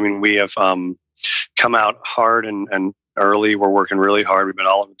are. I mean, we have come out hard and early. We're working really hard. We've been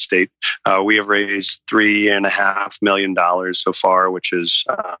all over the state. We have raised $3.5 million so far, which is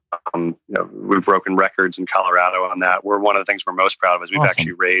we've broken records in Colorado on that. One of the things we're most proud of is we've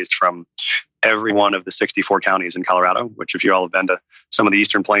actually raised from every one of the 64 counties in Colorado, which if you all have been to some of the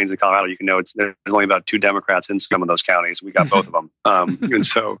eastern plains in Colorado, you can know there's only about 2 Democrats in some of those counties. We got both of them. And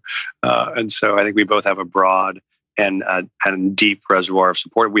so I think we both have a broad and deep reservoir of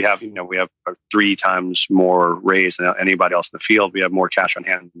support. We have 3 times more raised than anybody else in the field. We have more cash on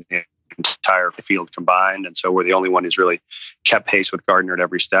hand than the entire field combined. And so we're the only one who's really kept pace with Gardner at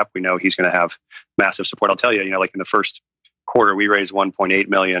every step. We know he's going to have massive support. I'll tell you, like in the first quarter, we raised $1.8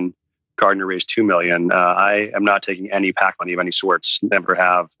 million. Gardner raised $2 million. I am not taking any PAC money of any sorts, never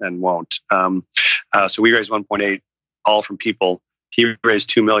have and won't. So we raised 1.8, all from people. He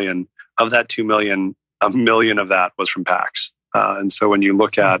raised $2 million. Of that $2 million, $1 million of that was from PACs. And so when you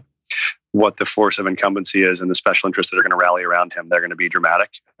look at what the force of incumbency is and the special interests that are going to rally around him, they're going to be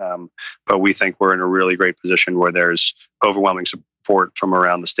dramatic. But we think we're in a really great position where there's overwhelming support from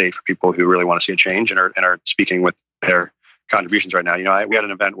around the state for people who really want to see a change and are speaking with their contributions right now. We had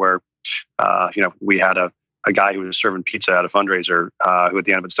an event where we had a guy who was serving pizza at a fundraiser who at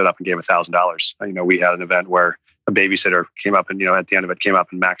the end of it stood up and gave $1,000. We had an event where a babysitter came up and, at the end of it came up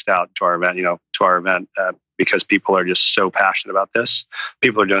and maxed out to our event, because people are just so passionate about this.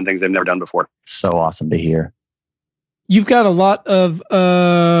 People are doing things they've never done before. So awesome to hear. You've got a lot of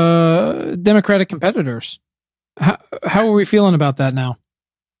Democratic competitors. How are we feeling about that now?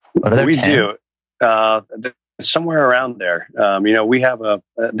 We 10? Do. Somewhere around there. We have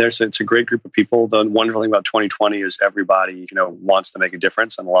it's a great group of people. The wonderful thing about 2020 is everybody, wants to make a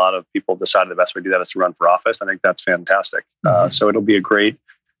difference. And a lot of people decided the best way to do that is to run for office. I think that's fantastic. So it'll be a great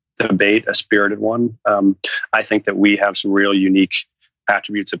debate, a spirited one. I think that we have some real unique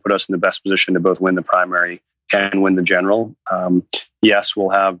attributes that put us in the best position to both win the primary and win the general. Yes,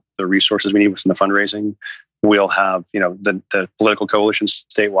 we'll have the resources we need within the fundraising. We'll have, the political coalitions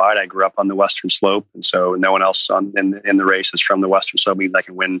statewide. I grew up on the Western Slope, and so no one else in the race is from the Western Slope. I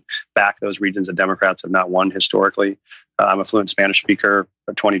can win back those regions that Democrats have not won historically. I'm a fluent Spanish speaker.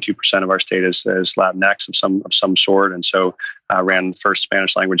 22% of our state is Latinx of some sort, and so I ran the first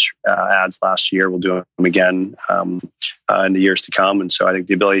Spanish language ads last year. We'll do them again in the years to come. And so I think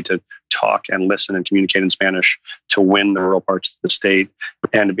the ability to talk and listen and communicate in Spanish to win the rural parts of the state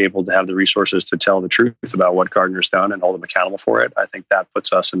and to be able to have the resources to tell the truth about what Gardner's done and hold them accountable for it, I think that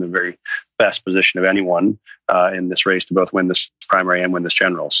puts us in the very best position of anyone in this race to both win this primary and win this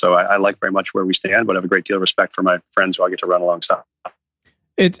general. So I like very much where we stand, but I have a great deal of respect for my friends who I get to run alongside.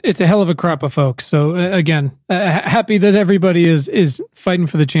 It's a hell of a crop of folks. So again, happy that everybody is fighting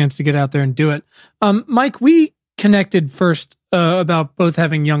for the chance to get out there and do it. Mike, we connected first about both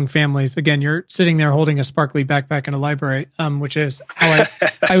having young families. Again, you're sitting there holding a sparkly backpack in a library, which is how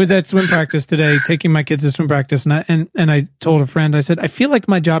I was at swim practice today, taking my kids to swim practice, and I told a friend, I said, I feel like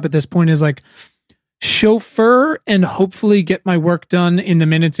my job at this point is like chauffeur and hopefully get my work done in the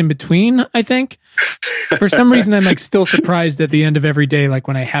minutes in between. I think for some reason I'm like still surprised at the end of every day, like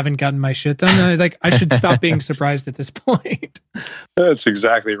when I haven't gotten my shit done. And I should stop being surprised at this point. That's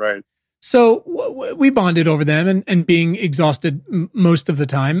exactly right. So we bonded over them and being exhausted most of the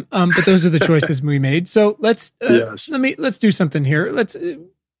time. But those are the choices we made. So let's do something here. Let's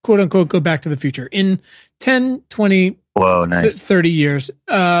quote unquote go back to the future in 10, 20, 30 years.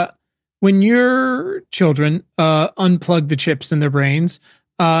 When your children unplug the chips in their brains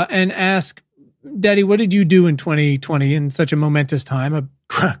and ask, Daddy, what did you do in 2020 in such a momentous time,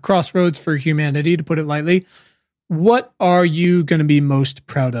 a crossroads for humanity, to put it lightly, what are you going to be most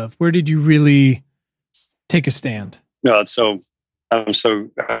proud of? Where did you really take a stand? No, I'm so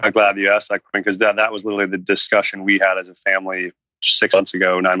glad you asked that, because that was literally the discussion we had as a family 9 months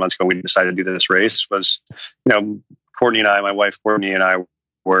ago, when we decided to do this race. Was, Courtney and I, my wife Courtney and I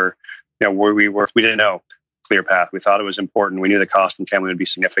were, we didn't know clear path. We thought it was important. We knew the cost on family would be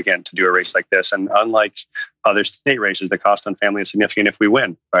significant to do a race like this. And unlike other state races, the cost on family is significant if we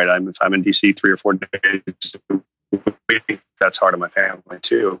win, right? If I'm in DC 3 or 4 days, that's hard on my family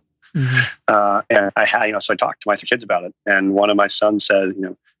too. Mm-hmm. And I had, so I talked to my 3 kids about it. And one of my sons said,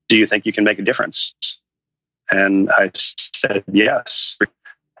 do you think you can make a difference? And I said, yes.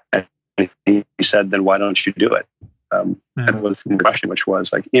 And he said, then why don't you do it? And was the question, which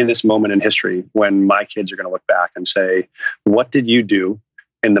was like, in this moment in history, when my kids are going to look back and say, what did you do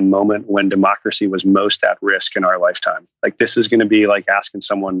in the moment when democracy was most at risk in our lifetime? Like, this is going to be like asking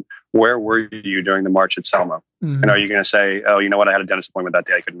someone, where were you during the march at Selma? Mm-hmm. And are you going to say, oh, you know what, I had a dentist appointment that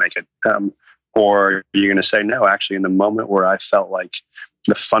day, I couldn't make it? Or are you going to say, no, actually, in the moment where I felt like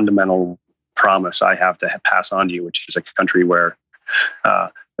the fundamental promise I have to pass on to you, which is a country where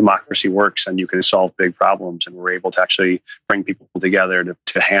democracy works and you can solve big problems, and we're able to actually bring people together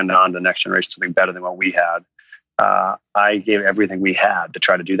to hand on to the next generation something better than what we had. I gave everything we had to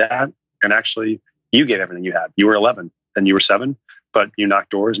try to do that. And actually, you gave everything you had. You were 11, then you were 7, but you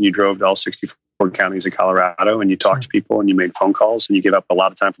knocked doors and you drove to all 64 counties of Colorado, and you talked to people and you made phone calls, and you gave up a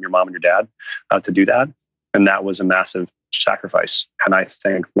lot of time from your mom and your dad to do that. And that was a massive sacrifice. And I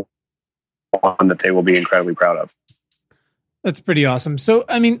think one that they will be incredibly proud of. That's pretty awesome. So,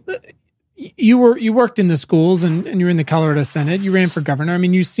 I mean, you worked in the schools and you're in the Colorado Senate. You ran for governor. I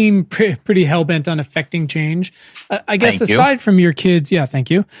mean, you seem pretty hell-bent on affecting change. I guess aside from your kids,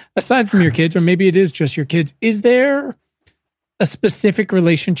 thank you. Aside from your kids, or maybe it is just your kids, is there a specific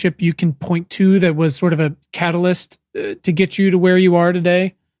relationship you can point to that was sort of a catalyst to get you to where you are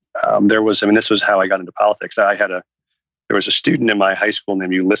today? This was how I got into politics. There was a student in my high school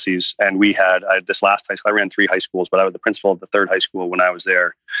named Ulysses, and this last high school, I ran 3 high schools, but I was the principal of the 3rd high school when I was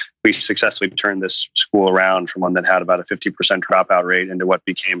there. We successfully turned this school around from one that had about a 50% dropout rate into what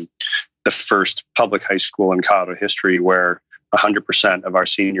became the first public high school in Colorado history where 100% of our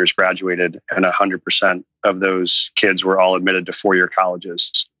seniors graduated, and 100% of those kids were all admitted to 4-year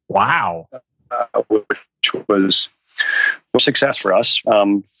colleges. Wow. Which was a success for us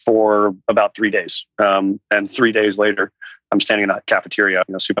for about 3 days. And 3 days later, I'm standing in a cafeteria,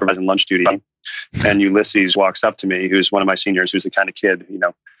 supervising lunch duty, and Ulysses walks up to me, who's one of my seniors, who's the kind of kid,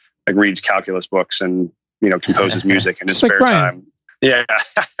 like reads calculus books and, composes music in his spare time. Yeah.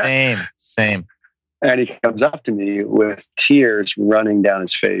 Same. And he comes up to me with tears running down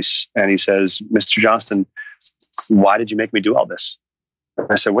his face. And he says, Mr. Johnston, why did you make me do all this?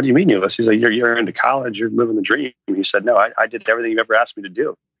 I said, what do you mean, Ulysses? He's like, you're into college, you're living the dream. He said, no, I did everything you've ever asked me to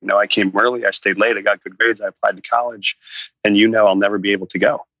do. I came early, I stayed late, I got good grades, I applied to college, and I'll never be able to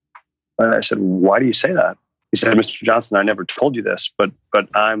go. And I said, why do you say that? He said, Mr. Johnston, I never told you this, but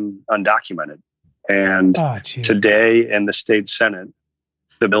I'm undocumented. And today in the state Senate,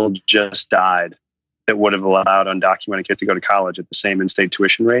 the bill just died that would have allowed undocumented kids to go to college at the same in-state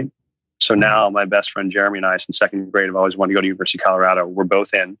tuition rate. So now my best friend Jeremy and I, since second grade, have always wanted to go to University of Colorado. We're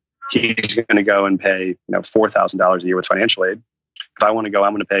both in. He's going to go and pay $4,000 a year with financial aid. If I want to go,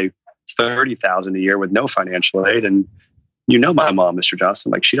 I'm going to pay $30,000 a year with no financial aid. And my mom, Mr.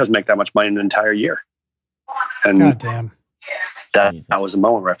 Johnston, like she doesn't make that much money in an entire year. And God damn. That was a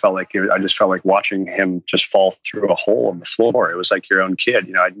moment where I just felt like watching him just fall through a hole in the floor. It was like your own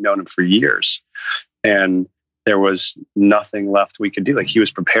kid. I'd known him for years, and there was nothing left we could do. Like he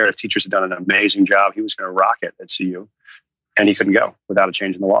was prepared. His teachers had done an amazing job. He was going to rock it at CU, and he couldn't go without a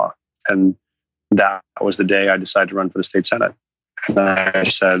change in the law. And that was the day I decided to run for the state Senate. And I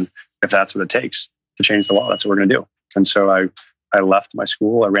said, if that's what it takes to change the law, that's what we're going to do. And so I left my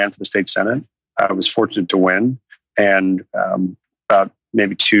school. I ran for the state Senate. I was fortunate to win. And about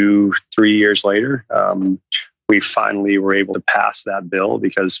maybe 2-3 years later, we finally were able to pass that bill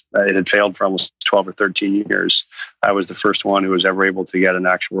because it had failed for almost 12 or 13 years. I was the first one who was ever able to get an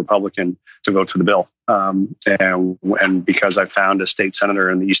actual Republican to vote for the bill. And because I found a state senator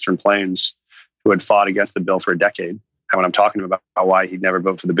in the Eastern Plains who had fought against the bill for a decade. And when I'm talking about why he'd never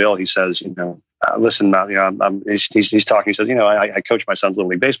vote for the bill, he says, listen, he's talking. He says, I coach my son's Little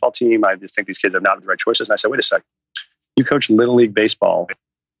League baseball team. I just think these kids have not made the right choices. And I said, wait a sec. You coach Little League baseball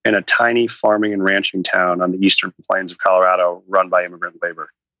in a tiny farming and ranching town on the Eastern Plains of Colorado run by immigrant labor.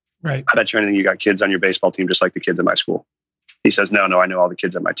 Right. I bet you anything you got kids on your baseball team just like the kids at my school. He says, no, I know all the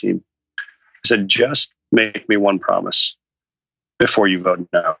kids at my team. I said, just make me one promise before you vote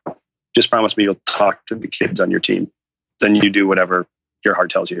no. Just promise me you'll talk to the kids on your team. Then you do whatever your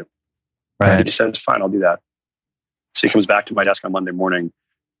heart tells you. Right. And he says, fine, I'll do that. So he comes back to my desk on Monday morning,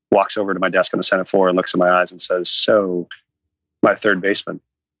 walks over to my desk on the Senate floor and looks in my eyes and says, so my third baseman.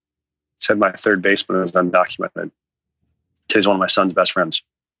 He said, my third baseman is undocumented. He's one of my son's best friends.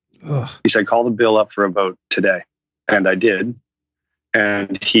 Ugh. He said, call the bill up for a vote today. And I did.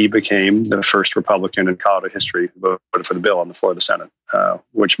 And he became the first Republican in Colorado history who voted for the bill on the floor of the Senate,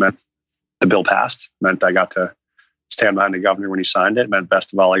 which meant the bill passed, meant I got to stand behind the governor when he signed it. Meant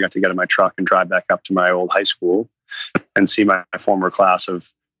best of all, I got to get in my truck and drive back up to my old high school and see my former class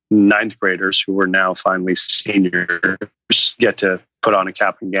of ninth graders who were now finally seniors get to put on a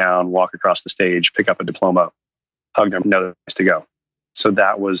cap and gown, walk across the stage, pick up a diploma, hug them, know place to go. So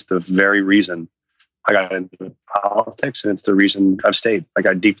that was the very reason I got into politics, and it's the reason I've stayed. Like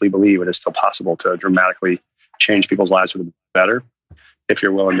I deeply believe it is still possible to dramatically change people's lives for the better if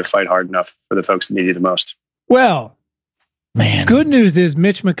you're willing to fight hard enough for the folks that need you the most. Well, man, good news is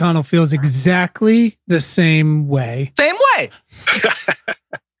Mitch McConnell feels exactly the same way. Same way.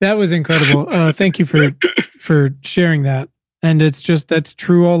 That was incredible. Thank you for sharing that. And it's just, that's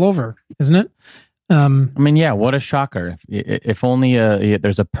true all over, isn't it? I mean, yeah, what a shocker. If only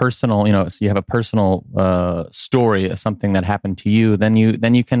there's a personal, so you have a personal story, something that happened to you, then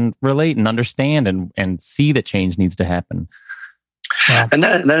you can relate and understand and see that change needs to happen. Wow. And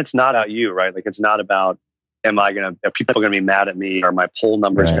then it's not about you, right? Like it's not about, are people going to be mad at me, or my poll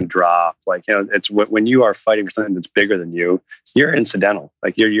numbers going to drop? Like, it's when you are fighting for something that's bigger than you, you're incidental.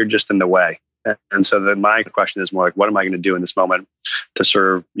 Like you're just in the way. And so then my question is more like, what am I going to do in this moment to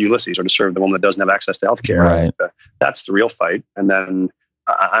serve Ulysses or to serve the woman that doesn't have access to healthcare? Right. That's the real fight. And then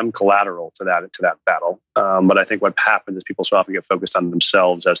I'm collateral to that battle. But I think what happens is people so often get focused on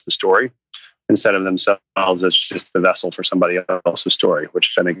themselves as the story instead of themselves as just the vessel for somebody else's story,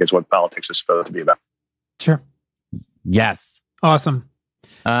 which I think is what politics is supposed to be about. Sure. Yes. Awesome.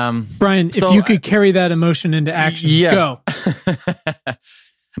 Brian, if you could carry that emotion into action, go.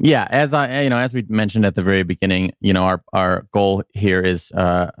 Yeah, as we mentioned at the very beginning, our goal here is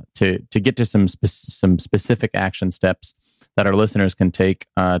to get to some specific action steps that our listeners can take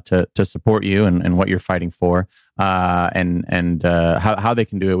to support you and what you're fighting for, and how they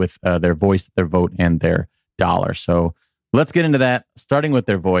can do it with their voice, their vote, and their dollar. So let's get into that. Starting with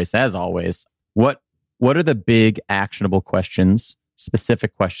their voice, as always. What are the big actionable questions,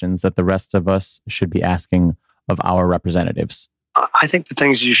 specific questions that the rest of us should be asking of our representatives? I think the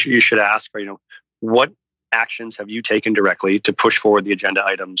things you should ask are, what actions have you taken directly to push forward the agenda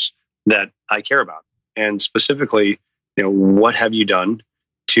items that I care about? And specifically, what have you done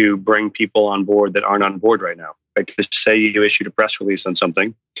to bring people on board that aren't on board right now? Like to say you issued a press release on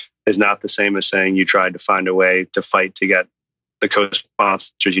something is not the same as saying you tried to find a way to fight to get the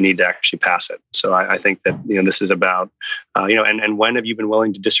co-sponsors you need to actually pass it. So I think that, this is about, and when have you been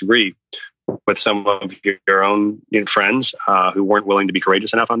willing to disagree with some of your own friends who weren't willing to be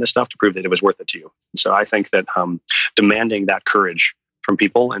courageous enough on this stuff to prove that it was worth it to you? So I think that demanding that courage from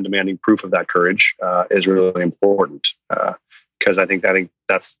people and demanding proof of that courage is really important because I think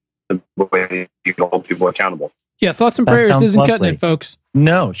that's the way you can hold people accountable. Yeah, thoughts and prayers isn't lovely. Cutting it, folks.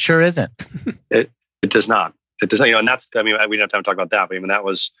 No, sure isn't. It does not. It does not. And that's. I mean, we don't have time to talk about that. But that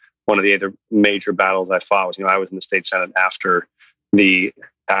was one of the other major battles I fought. Was I was in the state senate after the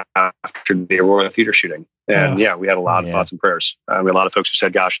Aurora Theater shooting, and we had a lot of thoughts and prayers. We had a lot of folks who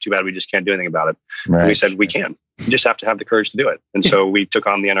said, "Gosh, too bad we just can't do anything about it." Right. And we said, "We can. You just have to have the courage to do it." And so we took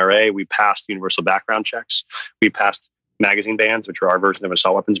on the NRA. We passed universal background checks. We passed magazine bans, which are our version of an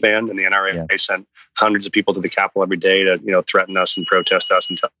assault weapons ban. And the NRA sent hundreds of people to the Capitol every day to, threaten us and protest us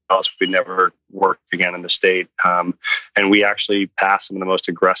and tell us we'd never work again in the state. And we actually passed some of the most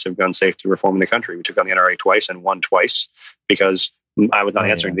aggressive gun safety reform in the country. We took on the NRA twice and won twice because I was not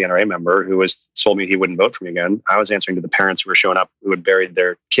answering to the NRA member who told me he wouldn't vote for me again. I was answering to the parents who were showing up who had buried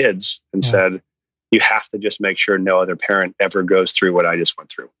their kids and said, you have to just make sure no other parent ever goes through what I just went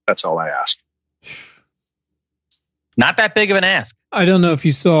through. That's all I ask. Not that big of an ask. I don't know if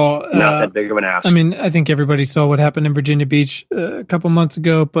you saw... not that big of an ask. I mean, I think everybody saw what happened in Virginia Beach a couple months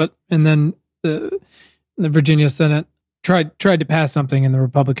ago, and then the Virginia Senate tried to pass something and the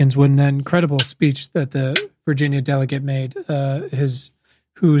Republicans wouldn't. That incredible speech that the Virginia delegate made, I'm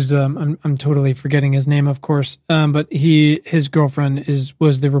totally forgetting his name, of course, but his girlfriend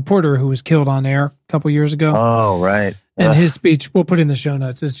was the reporter who was killed on air a couple years ago. Oh, right. And his speech, we'll put in the show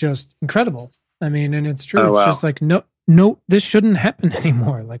notes, is just incredible. I mean, and it's true. It's just like, no, this shouldn't happen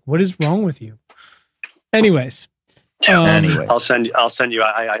anymore. Like, what is wrong with you? Anyways. I'll send you.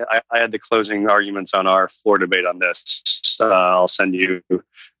 I had the closing arguments on our floor debate on this. I'll send you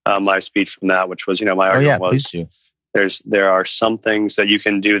my speech from that, which was, my argument was there are some things that you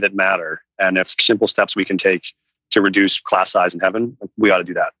can do that matter, and if simple steps we can take to reduce class size in heaven, we ought to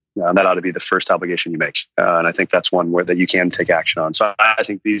do that. That ought to be the first obligation you make, and I think that's one that you can take action on. So I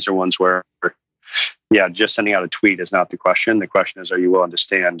think these are ones where, just sending out a tweet is not the question. The question is, are you willing to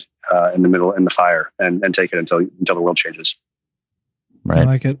stand in the fire and take it until the world changes? Right. I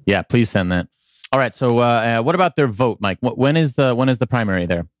like it. Yeah, please send that. All right. So, what about their vote, Mike? When is the primary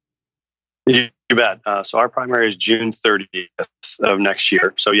there? You bet. So our primary is June 30th of next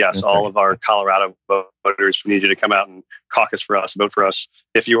year. So yes, all of our Colorado voters, we need you to come out and caucus for us, vote for us.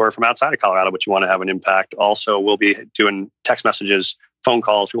 If you are from outside of Colorado, but you want to have an impact, also we'll be doing text messages, phone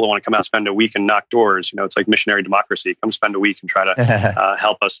calls. People want to come out and spend a week and knock doors. It's like missionary democracy. Come spend a week and try to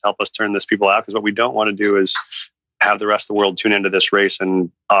help us turn this people out. Because what we don't want to do is have the rest of the world tune into this race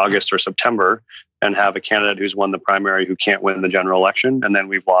in August or September and have a candidate who's won the primary who can't win the general election. And then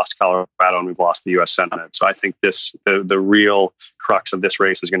we've lost Colorado and we've lost the U.S. Senate. So I think the real crux of this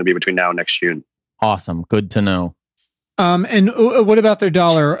race is going to be between now and next June. Awesome. Good to know. And what about their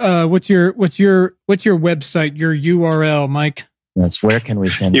dollar? What's your website, your URL, Mike? That's where can we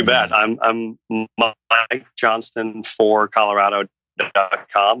send you? Bet. I'm Mike Johnston for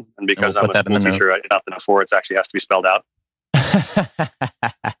Colorado.com. And because I'm a school teacher, not the for it actually has to be spelled out.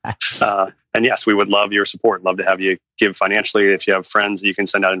 And yes, we would love your support. Love to have you give financially. If you have friends you can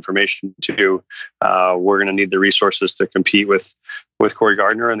send out information to, we're going to need the resources to compete with Cory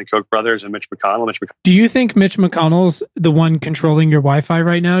Gardner and the Koch brothers and Mitch McConnell. Do you think Mitch McConnell's the one controlling your Wi-Fi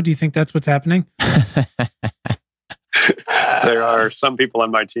right now? Do you think that's what's happening? There are some people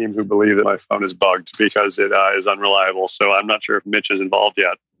on my team who believe that my phone is bugged because it is unreliable. So I'm not sure if Mitch is involved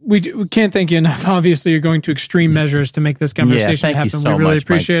yet. We can't thank you enough. Obviously, you're going to extreme measures to make this conversation happen. So we really much,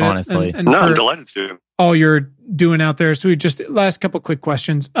 appreciate Mike, it. Honestly, and I'm delighted to. All you're doing out there. So we just last couple quick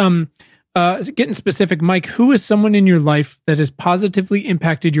questions. Getting specific, Mike, who is someone in your life that has positively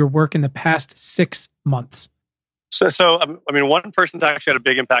impacted your work in the past 6 months? So I mean, one person that's actually had a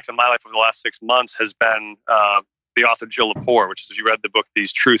big impact on my life over the last 6 months has been the author Jill Lepore, which is, if you read the book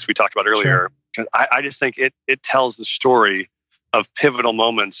These Truths we talked about earlier. Sure. I just think it tells the story of pivotal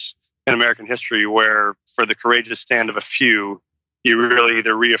moments in American history where, for the courageous stand of a few, you really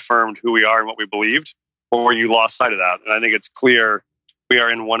either reaffirmed who we are and what we believed, or you lost sight of that. And I think it's clear we are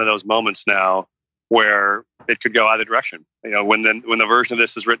in one of those moments now where it could go either direction. When the version of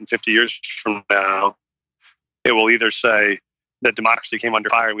this is written 50 years from now, it will either say that democracy came under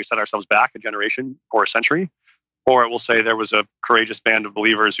fire and we set ourselves back a generation or a century, or it will say there was a courageous band of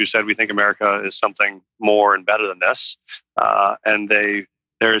believers who said we think America is something more and better than this, and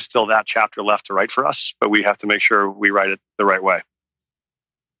there is still that chapter left to write for us, but we have to make sure we write it the right way.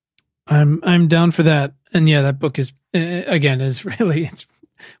 I'm down for that, and that book is really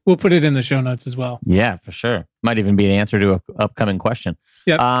we'll put it in the show notes as well. Yeah, for sure. Might even be the answer to an upcoming question.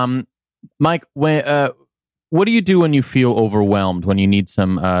 Yeah, Mike, what do you do when you feel overwhelmed, when you need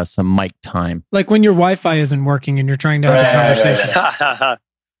some mic time? Like when your Wi-Fi isn't working and you're trying to have a conversation.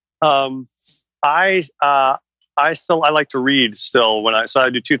 I like to read still. So I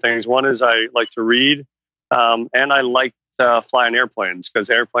do two things. One is I like to read And I like flying airplanes because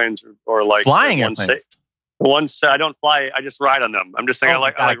airplanes are like flying airplanes. The ones I don't fly, I just ride on them. I'm just saying I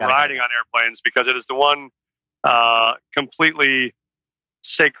like riding on airplanes because it is the one completely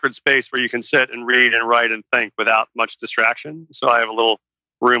sacred space where you can sit and read and write and think without much distraction. So I have a little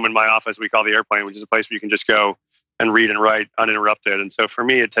room in my office we call the airplane, which is a place where you can just go and read and write uninterrupted. And so for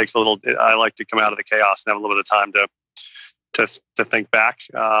me, it takes I like to come out of the chaos and have a little bit of time to think back.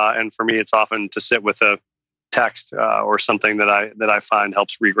 And for me, it's often to sit with a text or something that I find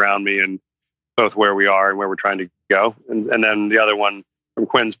helps reground me in both where we are and where we're trying to go. And then the other one from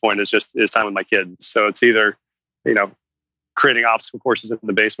Quinn's point is time with my kids. So it's either, creating obstacle courses in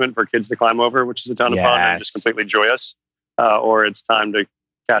the basement for kids to climb over, which is a ton of fun and just completely joyous. Or it's time to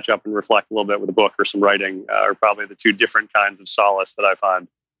catch up and reflect a little bit with a book or some writing, are probably the two different kinds of solace that I find.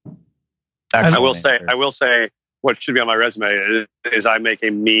 I will say what should be on my resume is I make a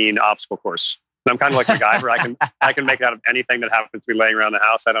mean obstacle course. I'm kind of like MacGyver. I can make it out of anything that happens to be laying around the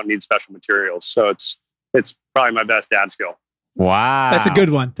house. I don't need special materials. So it's probably my best dad skill. Wow. That's a good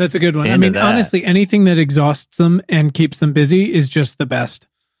one. Honestly, anything that exhausts them and keeps them busy is just the best.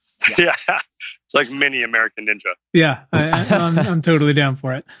 Yeah. It's like mini American Ninja. Yeah. I'm totally down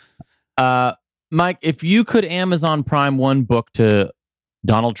for it. Mike, if you could Amazon Prime one book to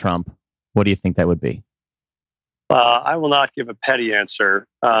Donald Trump, what do you think that would be? I will not give a petty answer.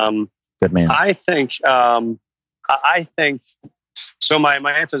 Good man. I think so. My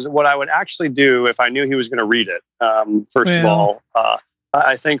answer is what I would actually do if I knew he was going to read it. First of all,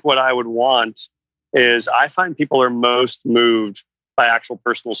 I think what I would want is I find people are most moved by actual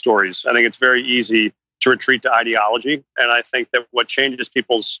personal stories. I think it's very easy to retreat to ideology. And I think that what changes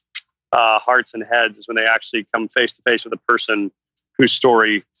people's hearts and heads is when they actually come face to face with a person whose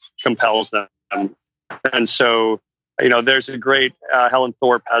story compels them. And so, there's a great, Helen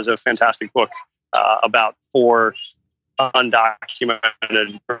Thorpe has a fantastic book about 4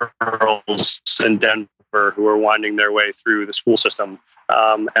 undocumented girls in Denver who are winding their way through the school system.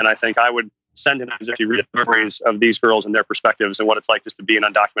 And I think I would send him to read the stories of these girls and their perspectives and what it's like just to be an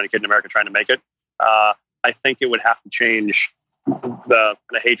undocumented kid in America trying to make it. I think it would have to change the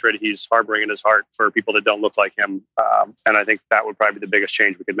hatred he's harboring in his heart for people that don't look like him. And I think that would probably be the biggest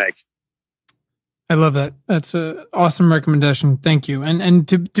change we could make. I love that. That's an awesome recommendation. Thank you. And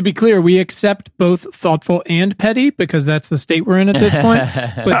to be clear, we accept both thoughtful and petty because that's the state we're in at this point.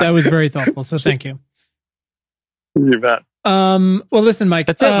 But that was very thoughtful. So thank you. You bet. Well, listen, Mike.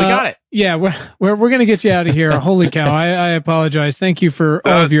 That's it. We got it. Yeah, we're going to get you out of here. Holy cow. I apologize. Thank you for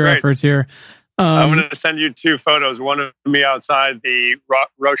all of your efforts here. I'm going to send you 2 photos. One of me outside the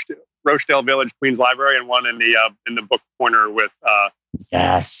Rochdale Village Queens Library, and one in the book corner with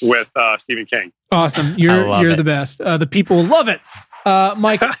Stephen King. Awesome. You're the best. The people love it.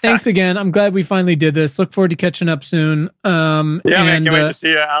 Mike, thanks again. I'm glad we finally did this. Look forward to catching up soon. Man, can't wait to see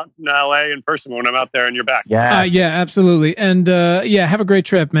you out in LA in person when I'm out there and you're back. Yeah, absolutely. And have a great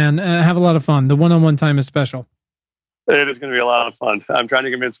trip, man. Have a lot of fun. The one-on-one time is special. It is going to be a lot of fun. I'm trying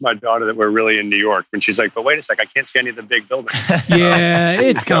to convince my daughter that we're really in New York. And she's like, but wait a sec, I can't see any of the big buildings. Yeah,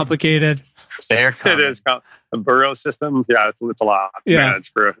 it's complicated. It is. The borough system, it's a lot to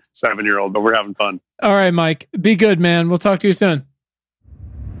manage for a 7-year-old, but we're having fun. All right, Mike. Be good, man. We'll talk to you soon.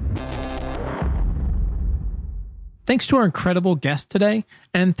 Thanks to our incredible guest today,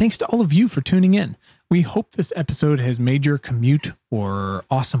 and thanks to all of you for tuning in. We hope this episode has made your commute or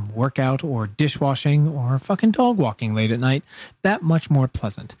awesome workout or dishwashing or fucking dog walking late at night that much more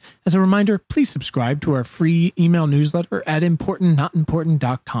pleasant. As a reminder, please subscribe to our free email newsletter at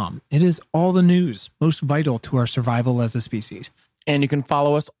importantnotimportant.com. It is all the news, most vital to our survival as a species. And you can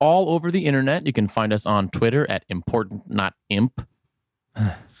follow us all over the internet. You can find us on Twitter at importantnotimp.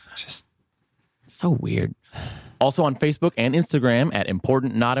 Just so weird. Also on Facebook and Instagram at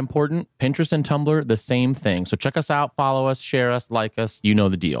Important Not Important. Pinterest and Tumblr, the same thing. So check us out, follow us, share us, like us. You know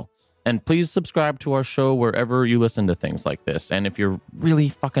the deal. And please subscribe to our show wherever you listen to things like this. And if you're really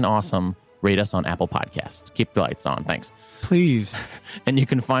fucking awesome, rate us on Apple Podcasts. Keep the lights on. Thanks. Please. And you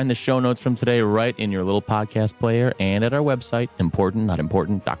can find the show notes from today right in your little podcast player and at our website,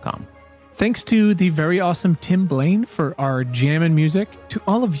 importantnotimportant.com. Thanks to the very awesome Tim Blaine for our jammin' music, to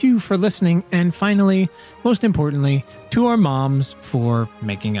all of you for listening, and finally, most importantly, to our moms for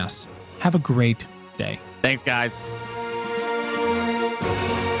making us. Have a great day. Thanks, guys.